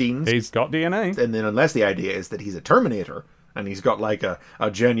tested his genes. He's got DNA. And then unless the idea is that he's a Terminator, and he's got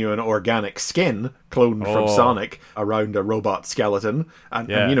a genuine organic skin cloned from Sonic around a robot skeleton, and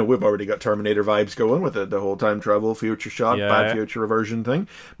we've already got Terminator vibes going with the whole time travel, future shock, bad future reversion thing.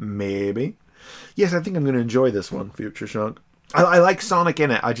 Maybe. Yes, I think I'm going to enjoy this one, Future Shock. I like Sonic in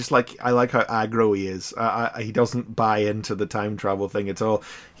it. I like how aggro he is. He doesn't buy into the time travel thing at all.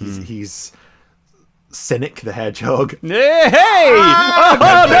 He's Cynic the Hedgehog. Hey!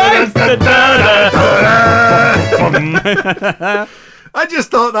 I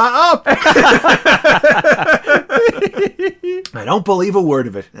just thought that up. I don't believe a word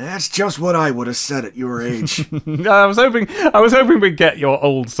of it. That's just what I would have said at your age. I was hoping we'd get your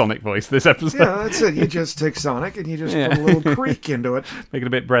old Sonic voice this episode. Yeah, that's it. You just take Sonic and you just put a little creak into it. Make it a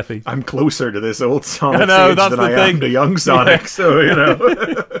bit breathy. I'm closer to this old Sonic age than I am to young Sonic, so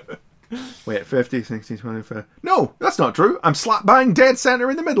Wait, 50, 60, 25. No, that's not true. I'm slap bang dead center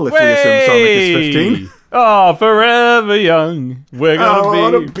in the middle if we assume Sonic is 15. Oh, forever young. We're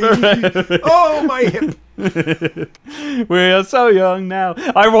gonna be forever. Oh, my hip. We are so young now.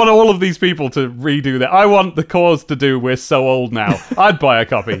 I want all of these people to redo that. I want the Cause to do We're So Old Now. I'd buy a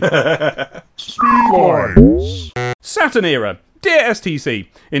copy. Saturn Era. Dear STC,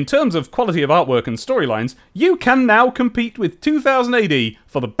 in terms of quality of artwork and storylines, you can now compete with 2000 AD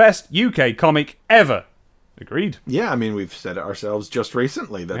for the best UK comic ever. Agreed. Yeah, I mean, we've said it ourselves just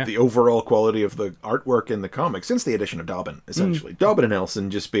recently that the overall quality of the artwork in the comic, since the addition of Dobbin, essentially. Dobbin and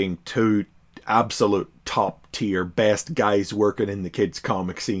Elson just being two absolute top-tier best guys working in the kids'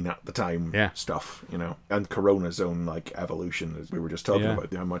 comic scene at the time stuff, and Corona's own, evolution, as we were just talking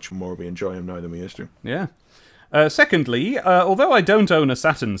about, how much more we enjoy him now than we used to. Yeah. Secondly, although I don't own a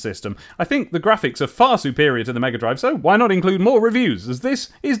Saturn system, I think the graphics are far superior to the Mega Drive, so why not include more reviews, as this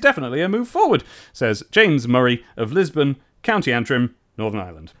is definitely a move forward, says James Murray of Lisbon, County Antrim, Northern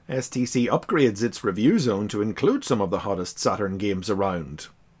Ireland. STC upgrades its review zone to include some of the hottest Saturn games around.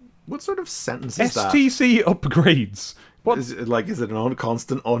 What sort of sentence is that? STC upgrades? What? Is it an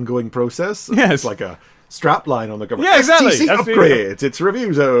constant ongoing process? Yes. It's like a strapline on the cover. Yeah, exactly. STC upgrades its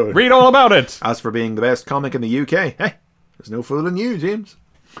review zone. Read all about it. As for being the best comic in the UK, hey, There's no fooling you, James.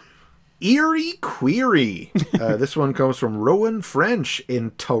 Eerie Query. This one comes from Rowan French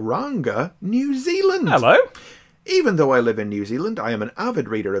in Tauranga, New Zealand. Hello. Even though I live in New Zealand, I am an avid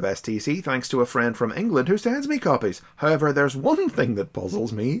reader of STC thanks to a friend from England who sends me copies. However, there's one thing that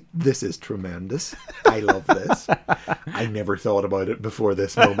puzzles me. This is tremendous. I love this. I never thought about it before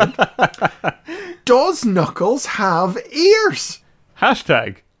this moment. Does Knuckles have ears?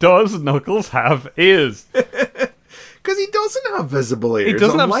 Hashtag, does Knuckles have ears? Because he doesn't have visible ears. He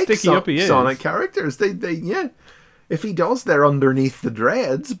doesn't have unlike sticky uppy ears. Sonic characters. Yeah. If he does, they're underneath the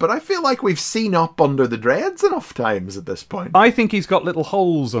dreads, but I feel like we've seen up under the dreads enough times at this point. I think he's got little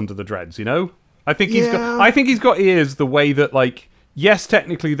holes under the dreads, you know? I think he's got ears the way that, like, yes,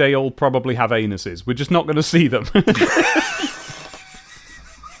 technically they all probably have anuses. We're just not going to see them.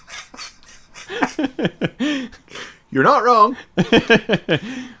 You're not wrong.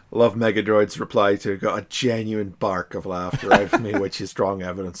 Love Megadroid's reply to got a genuine bark of laughter out of me, which is strong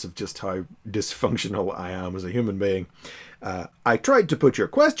evidence of just how dysfunctional I am as a human being. I tried to put your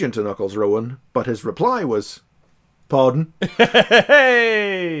question to Knuckles, Rowan, but his reply was, pardon?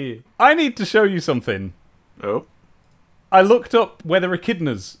 Hey! I need to show you something. Oh? I looked up whether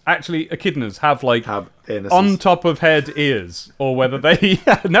echidnas have, like, anuses. On top of head ears, or whether they...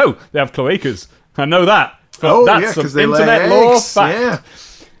 No, they have cloacas. I know that. That's some internet lore fact. Yeah.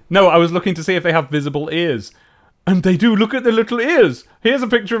 No, I was looking to see if they have visible ears. And they do. Look at the little ears. Here's a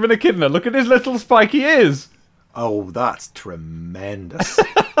picture of an echidna. Look at his little spiky ears. Oh, that's tremendous.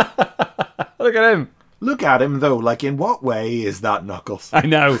 Look at him. Look at him, though. Like, in what way is that Knuckles? I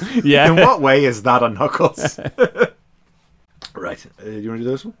know, yeah. In what way is that a Knuckles? Right. Do you want to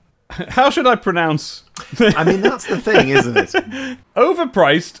do this one? How should I pronounce? I mean, that's the thing, isn't it?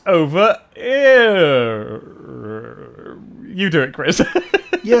 Overpriced over ear. You do it, Chris.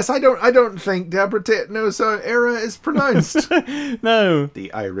 Yes, I don't think Deborah Tate knows how era is pronounced. No.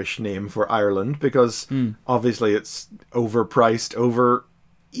 The Irish name for Ireland, because obviously it's overpriced over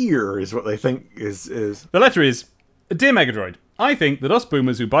ear is what they think is. The letter is, Dear Megadroid, I think that us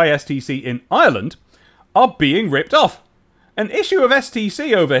boomers who buy STC in Ireland are being ripped off. An issue of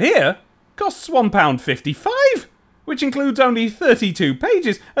STC over here costs £1.55, which includes only 32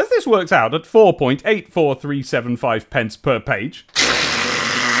 pages, as this works out at 4.84375 pence per page.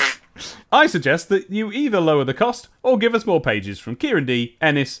 I suggest that you either lower the cost or give us more pages from Kieran D,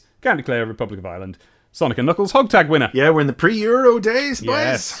 Ennis, County Clare, Republic of Ireland. Sonic and Knuckles Hogtag winner. Yeah, we're in the pre-Euro days, boys.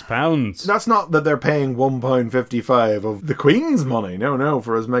 Yes, pounds. That's not that they're paying £1.55 of the Queen's money. No,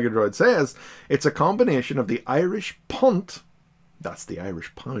 for as Megadroid says, it's a combination of the Irish punt, that's the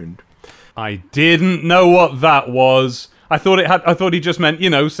Irish pound. I didn't know what that was. I thought he just meant,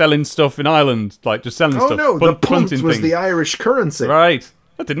 selling stuff in Ireland, like just selling stuff. Oh no, the punt was the Irish currency. Right.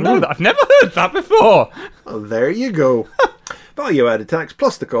 I didn't know that. I've never heard that before. Well, there you go. Value-added tax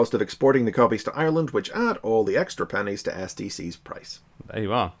plus the cost of exporting the copies to Ireland, which add all the extra pennies to STC's price. There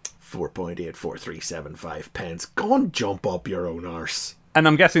you are. 4.84375 pence. Go and jump up your own arse. And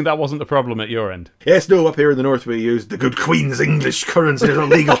I'm guessing that wasn't the problem at your end. Yes, no, up here in the north we used the good Queen's English currency as a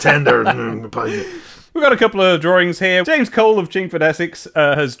legal tender. We've got a couple of drawings here. James Cole of Chingford, Essex,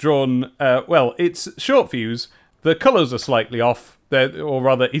 has drawn, it's short fuse. The colours are slightly off. Or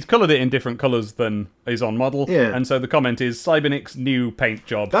rather, he's coloured it in different colours than is on model. Yeah. And so the comment is, Cybernick's new paint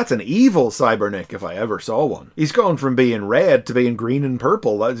job. That's an evil Cybernick, if I ever saw one. He's gone from being red to being green and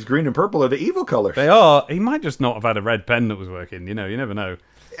purple. That's green and purple are the evil colours. They are. He might just not have had a red pen that was working. You never know.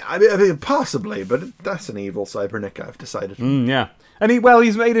 I mean, possibly, but that's an evil Cybernick, I've decided. Yeah. And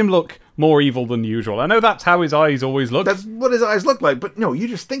he's made him look more evil than usual. I know that's how his eyes always look. That's what his eyes look like, but no, you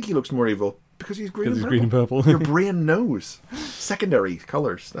just think he looks more evil because he's green and purple. Your brain knows. Secondary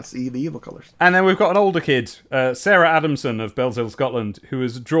colours. That's the evil colours. And then we've got an older kid, Sarah Adamson of Bellshill, Scotland, who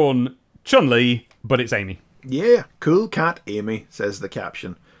has drawn Chun-Li, but it's Amy. Yeah, cool cat Amy, says the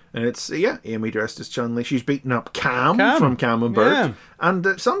caption. And it's, Amy dressed as Chun-Li. She's beaten up Cam from Cam and Bert. Yeah.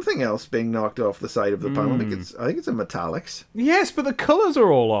 And something else being knocked off the side of the panel. I think it's a metallics. Yes, but the colours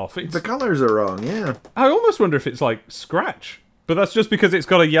are all off. The colours are wrong, yeah. I almost wonder if it's like scratch. But that's just because it's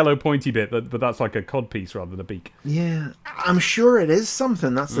got a yellow pointy bit, but that's like a codpiece rather than a beak. Yeah, I'm sure it is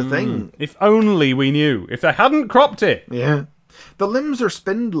something. That's the thing. If only we knew. If they hadn't cropped it. Yeah. The limbs are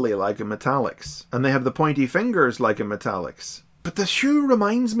spindly like a metallics. And they have the pointy fingers like a metallics. But the shoe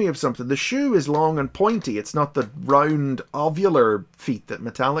reminds me of something. The shoe is long and pointy. It's not the round, ovular feet that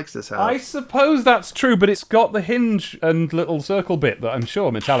Metallics has had. I suppose that's true, but it's got the hinge and little circle bit that I'm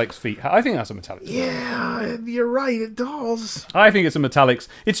sure Metallics feet have. I think that's a Metallics. Yeah, you're right, it does. I think it's a Metallics.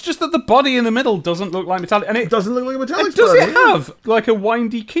 It's just that the body in the middle doesn't look like Metallics. And it doesn't look like a Metallics Does body, it have like a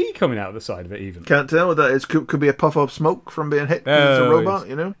windy key coming out of the side of it even? Can't tell what that is. Could be a puff of smoke from being hit because it's a robot,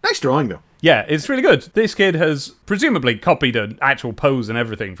 you know? Nice drawing, though. Yeah, it's really good. This kid has presumably copied an actual pose and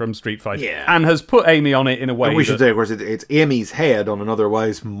everything from Street Fighter, and has put Amy on it in a way. And we should say, of course, it's Amy's head on an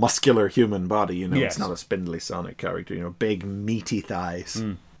otherwise muscular human body. You know, Yes. It's not a spindly Sonic character. You know, big meaty thighs.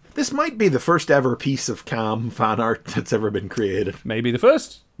 This might be the first ever piece of Cam fan art that's ever been created. Maybe the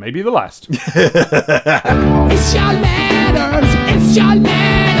first, maybe the last. It's your letters, it's your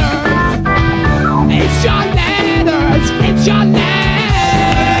letters. It's your letters, it's your letters.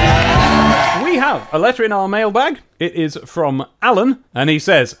 We have a letter in our mailbag. It is from Alan, and he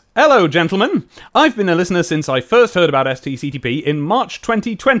says, "Hello, gentlemen. I've been a listener since I first heard about STCTP in March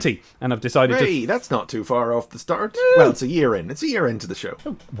 2020, and I've decided Hey, that's not too far off the start. Well, it's a year in. It's a year into the show.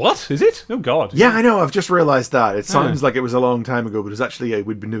 What? Is it? Oh, God. Yeah, I know. I've just realised that. It sounds like it was a long time ago, but it was actually,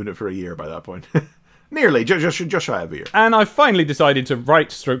 we'd been doing it for a year by that point. Nearly, just shy of a year. And I've finally decided to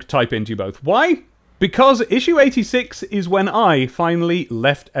write/type into you both. Why? Because issue 86 is when I finally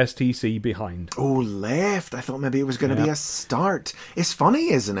left STC behind. Oh, left. I thought maybe it was going to be a start. It's funny,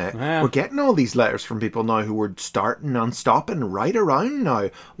 isn't it? Yeah. We're getting all these letters from people now who were starting and stopping right around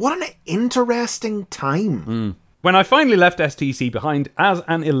now. What an interesting time. When I finally left STC behind as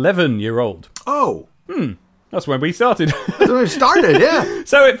an 11-year-old. Oh. That's when we started. That's when we started, yeah.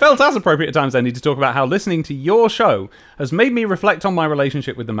 So it felt as appropriate at times, Andy, to talk about how listening to your show has made me reflect on my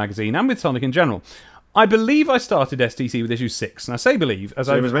relationship with the magazine and with Sonic in general. I believe I started STC with issue 6, and I say believe as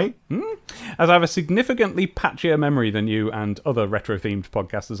Same as me. As I have a significantly patchier memory than you and other retro-themed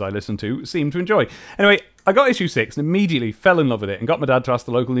podcasters I listen to seem to enjoy. Anyway, I got issue 6 and immediately fell in love with it and got my dad to ask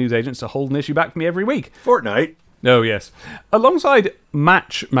the local newsagents to hold an issue back for me every week. Fortnite. Oh, yes. Alongside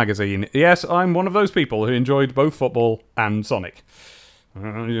Match magazine, yes, I'm one of those people who enjoyed both football and Sonic.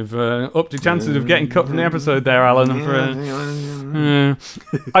 You've upped your chances of getting cut from the episode there, Alan.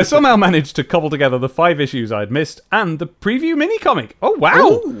 I somehow managed to cobble together the 5 issues I'd missed and the preview mini-comic. Oh,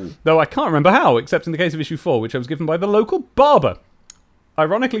 wow! Ooh. Though I can't remember how, except in the case of issue 4, which I was given by the local barber.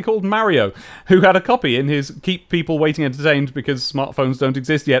 Ironically called Mario, who had a copy in his Keep People Waiting Entertained Because Smartphones Don't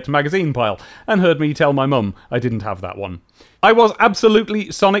Exist Yet magazine pile, and heard me tell my mum I didn't have that one. I was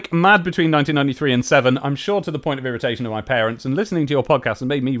absolutely Sonic mad between 1993 and 7, I'm sure to the point of irritation of my parents, and listening to your podcast has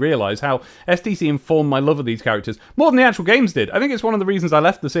made me realise how STC informed my love of these characters more than the actual games did. I think it's one of the reasons I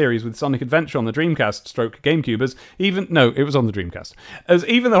left the series with Sonic Adventure on the Dreamcast/GameCube it was on the Dreamcast. As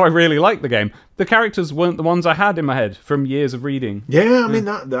even though I really liked the game, the characters weren't the ones I had in my head from years of reading. Yeah, I mean,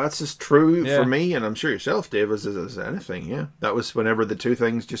 that's as true for me, and I'm sure yourself, Dave, as anything, yeah. That was whenever the two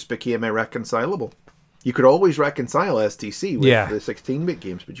things just became irreconcilable. You could always reconcile STC with the 16-bit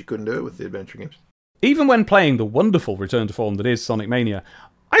games, but you couldn't do it with the adventure games. Even when playing the wonderful return to form that is Sonic Mania,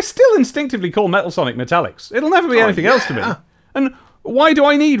 I still instinctively call Metal Sonic Metallics. It'll never be anything else to me. And why do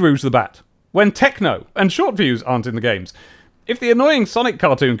I need Rouge the Bat when Techno and Short Fuse aren't in the games? If the annoying Sonic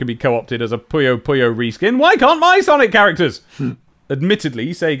cartoon can be co-opted as a Puyo Puyo reskin, why can't my Sonic characters?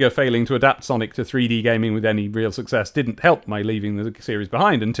 Admittedly, Sega failing to adapt Sonic to 3D gaming with any real success didn't help my leaving the series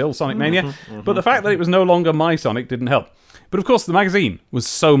behind until Sonic Mania, but the fact that it was no longer my Sonic didn't help. But of course, the magazine was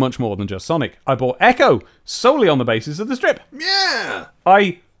so much more than just Sonic. I bought Echo solely on the basis of the strip. Yeah!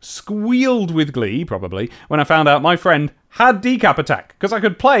 I squealed with glee, probably, when I found out my friend had Decap Attack, because I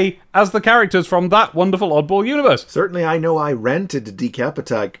could play as the characters from that wonderful Oddball universe. Certainly, I know I rented Decap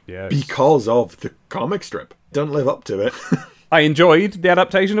Attack because of the comic strip. Don't live up to it. I enjoyed the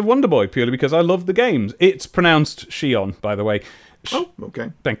adaptation of Wonder Boy purely because I loved the games. It's pronounced Shion, by the way. Oh,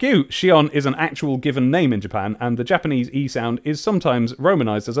 okay. Thank you. Shion is an actual given name in Japan, and the Japanese E sound is sometimes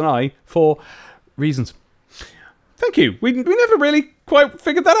romanized as an I for reasons. Thank you. We never really quite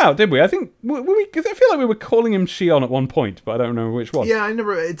figured that out, did we? I think I feel like we were calling him Shion at one point, but I don't remember which one. Yeah, it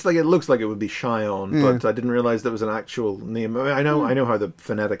looks like it would be Shion, but I didn't realize that was an actual name. I know how the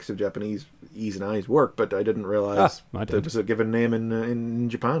phonetics of Japanese E's and I's work, but I didn't realize it was a given name in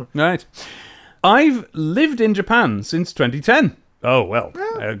Japan. Right. I've lived in Japan since 2010. Oh, well,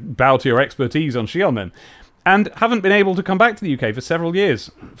 bow to your expertise on Shion then. And haven't been able to come back to the UK for several years,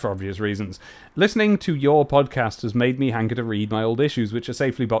 for obvious reasons. Listening to your podcast has made me hanker to read my old issues, which are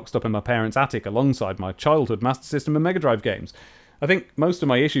safely boxed up in my parents' attic alongside my childhood Master System and Mega Drive games. I think most of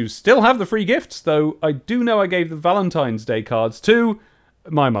my issues still have the free gifts, though I do know I gave the Valentine's Day cards to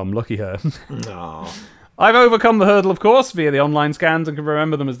my mum, lucky her. Aww. I've overcome the hurdle, of course, via the online scans and can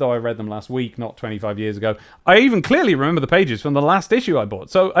remember them as though I read them last week, not 25 years ago. I even clearly remember the pages from the last issue I bought,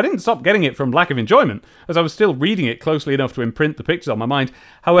 so I didn't stop getting it from lack of enjoyment, as I was still reading it closely enough to imprint the pictures on my mind.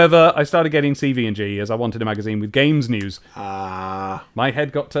 However, I started getting CV&G as I wanted a magazine with games news. My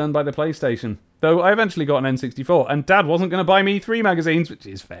head got turned by the PlayStation. Though I eventually got an N64, and Dad wasn't going to buy me 3 magazines, which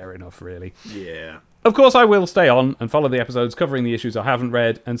is fair enough, really. Yeah. Of course, I will stay on and follow the episodes covering the issues I haven't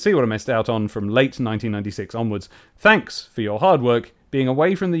read and see what I missed out on from late 1996 onwards. Thanks for your hard work. Being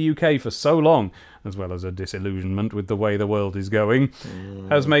away from the UK for so long, as well as a disillusionment with the way the world is going,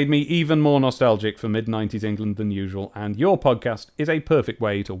 has made me even more nostalgic for mid-90s England than usual, and your podcast is a perfect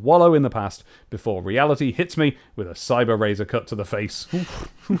way to wallow in the past before reality hits me with a cyber razor cut to the face.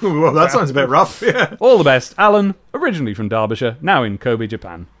 Well, that sounds a bit rough. Yeah. All the best, Alan, originally from Derbyshire, now in Kobe,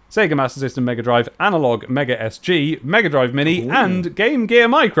 Japan. Sega Master System Mega Drive, Analog Mega SG, Mega Drive Mini, and Game Gear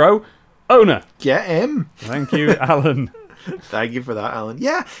Micro owner. Get him. Thank you, Alan. Thank you for that, Alan.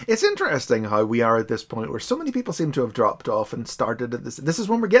 Yeah, it's interesting how we are at this point where so many people seem to have dropped off and started at this. This is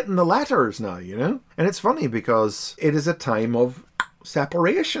when we're getting the letters now, you know? And it's funny because it is a time of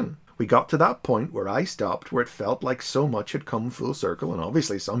separation. We got to that point where I stopped, where it felt like so much had come full circle, and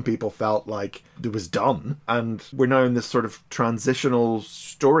obviously some people felt like it was done, and we're now in this sort of transitional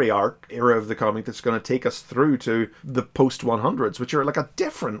story arc era of the comic that's going to take us through to the post-100s, which are like a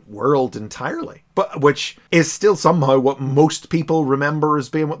different world entirely, but which is still somehow what most people remember as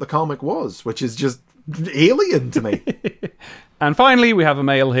being what the comic was, which is just alien to me. And finally, we have a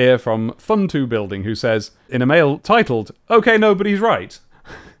mail here from Fun2 Building, who says, in a mail titled, "Okay, Nobody's Right,"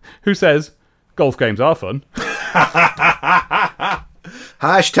 who says, "Golf games are fun."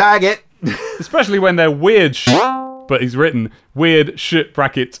 Hashtag it. Especially when they're weird but he's written weird shit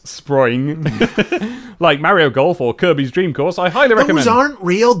bracket sproing. Like Mario Golf or Kirby's Dream Course, I highly recommend. Those aren't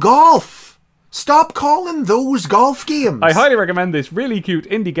real golf. Stop calling those golf games. I highly recommend this really cute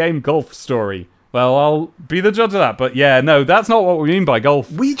indie game golf story. Well, I'll be the judge of that, but yeah, no, that's not what we mean by golf.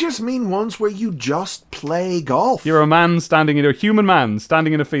 We just mean ones where you just play golf. You're a human man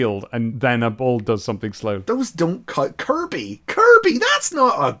standing in a field, and then a ball does something slow. Those don't cut. Kirby, that's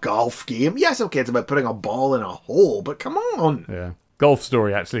not a golf game. Yes, okay, it's about putting a ball in a hole, but come on. Yeah. Golf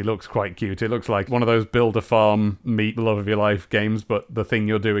Story actually looks quite cute. It looks like one of those build a farm, meet the love of your life games, but the thing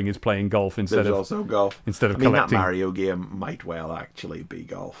you're doing is playing golf instead There's also golf. Instead of collecting. collecting. That Mario game might well actually be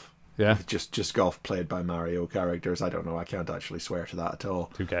golf. Yeah. Just golf played by Mario characters. I don't know. I can't actually swear to that at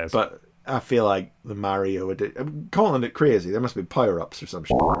all. Who cares? But I feel like the Mario... I'm calling it crazy. There must be power-ups or some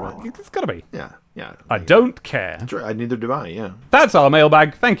shit, right? It's gotta be. Yeah. I don't care. Neither do I, yeah. That's our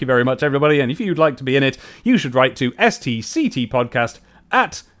mailbag. Thank you very much, everybody. And if you'd like to be in it, you should write to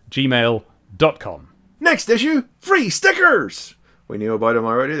stctpodcast@gmail.com. Next issue, free stickers! We knew about them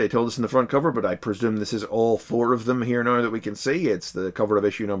already. They told us in the front cover, but I presume this is all 4 of them here now that we can see. It's the cover of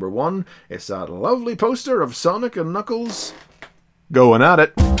issue number 1. It's that lovely poster of Sonic and Knuckles going at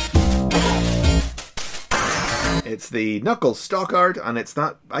it. It's the Knuckles stock art, and it's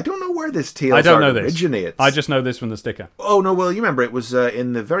that... I don't know where this Tails art originates. I just know this from the sticker. Oh, no, well, you remember, it was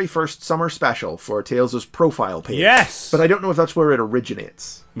in the very first summer special for Tails' profile page. Yes! But I don't know if that's where it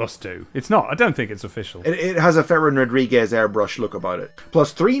originates. Must do. It's not. I don't think it's official. It has a Ferran Rodriguez airbrush look about it.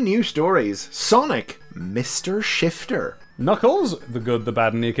 Plus 3 new stories. Sonic, Mr. Shifter. Knuckles, the good, the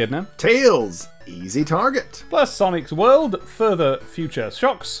bad, and the echidna. Tails, easy target. Plus Sonic's World, further future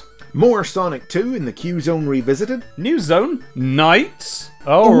shocks. More Sonic 2 in the Q-Zone Revisited. New Zone, Knights.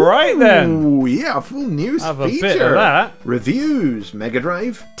 Alright then. Oh, yeah, a full news Have feature. a bit of that. Reviews, Mega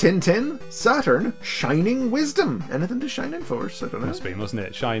Drive, Tintin, Saturn, Shining Wisdom. Anything to shine in Force? I don't know. Must be, mustn't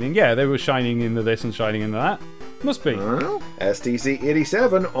it? Shining. Yeah, they were shining into this and shining into that. Must be. Well, STC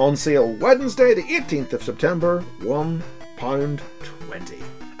 87 on sale Wednesday, the 18th of September, £1.20.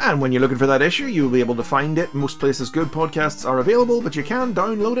 And when you're looking for that issue, you'll be able to find it. Most places good podcasts are available, but you can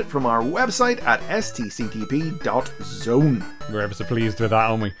download it from our website at stctp.zone. We're ever so pleased with that,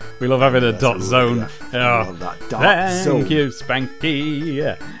 aren't we? We love having a .zone. I love that Thank you, Spanky.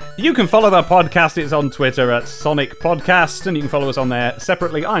 Yeah. You can follow that podcast. It's on Twitter at Sonic Podcast, and you can follow us on there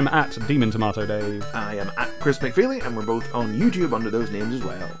separately. I'm at Demon Tomato Dave. I am at Chris McFeely, and we're both on YouTube under those names as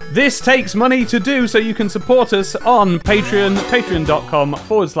well. This takes money to do, so you can support us on Patreon,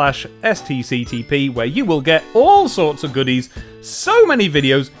 patreon.com/STCTP, where you will get all sorts of goodies, so many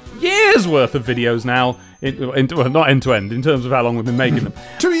videos, years worth of videos now, not end to end, in terms of how long we've been making them.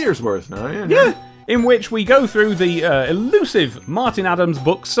 2 years worth now, yeah. Yeah. in which we go through the elusive Martin Adams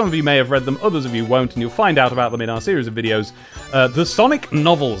books. Some of you may have read them, others of you won't, and you'll find out about them in our series of videos. The Sonic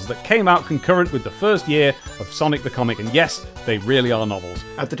novels that came out concurrent with the first year of Sonic the Comic, and yes, they really are novels.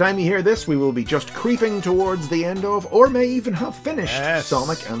 At the time you hear this, we will be just creeping towards the end of, or may even have finished,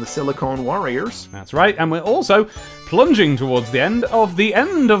 Sonic and the Silicon Warriors. That's right, and we're also plunging towards the end of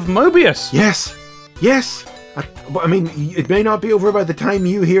Mobius. Yes, yes. I mean, it may not be over by the time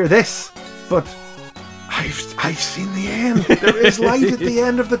you hear this, but I've seen the end. There is light at the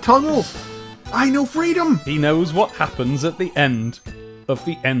end of the tunnel. I know freedom. He knows what happens at the end of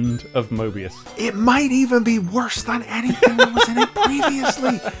Mobius. It might even be worse than anything that was in it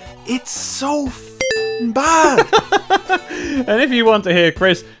previously. It's so bad. And if you want to hear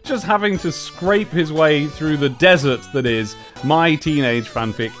Chris just having to scrape his way through the desert that is my teenage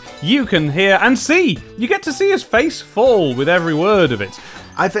fanfic, you can hear and see. You get to see his face fall with every word of it.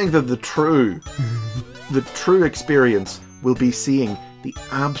 I think that the true experience will be seeing the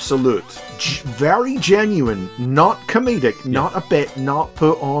absolute, very genuine, not comedic, not a bit, not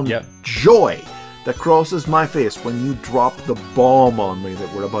put on joy that crosses my face when you drop the bomb on me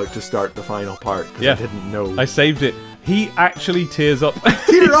that we're about to start the final part, because I didn't know. I saved it. He actually tears up.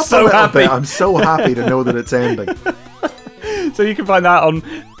 Tear up so a little happy. bit. I'm so happy to know that it's ending. So you can find that on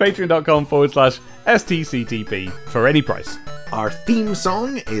patreon.com/STCTP for any price. Our theme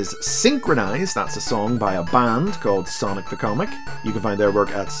song is Synchronized. That's a song by a band called Sonic the Comic. You can find their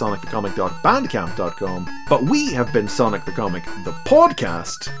work at sonicthecomic.bandcamp.com. But we have been Sonic the Comic, the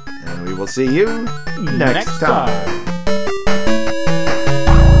podcast, and we will see you next time.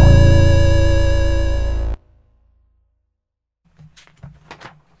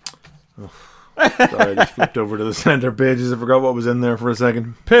 Sorry, I just flipped over to the center pages. I forgot what was in there for a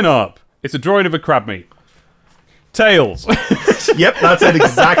second. Pin up. It's a drawing of a crab meat. Tails. Yep, that's it.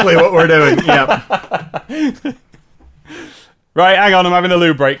 Exactly what we're doing. Yep. Right, hang on. I'm having a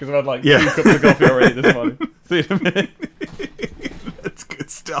loo break because I've had like 2 cups of coffee already this morning. See you in a minute. That's good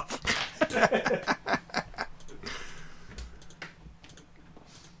stuff.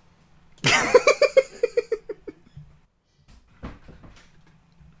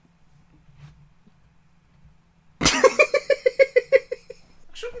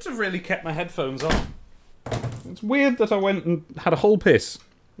 Shouldn't have really kept my headphones on. It's weird that I went and had a whole piss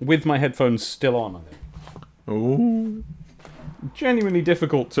with my headphones still on, I think. Ooh. Genuinely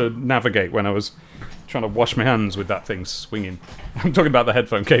difficult to navigate when I was trying to wash my hands with that thing swinging. I'm talking about the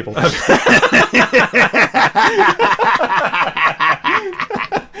headphone cable.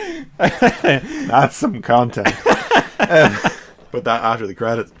 That's some content. Put that after the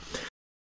credits.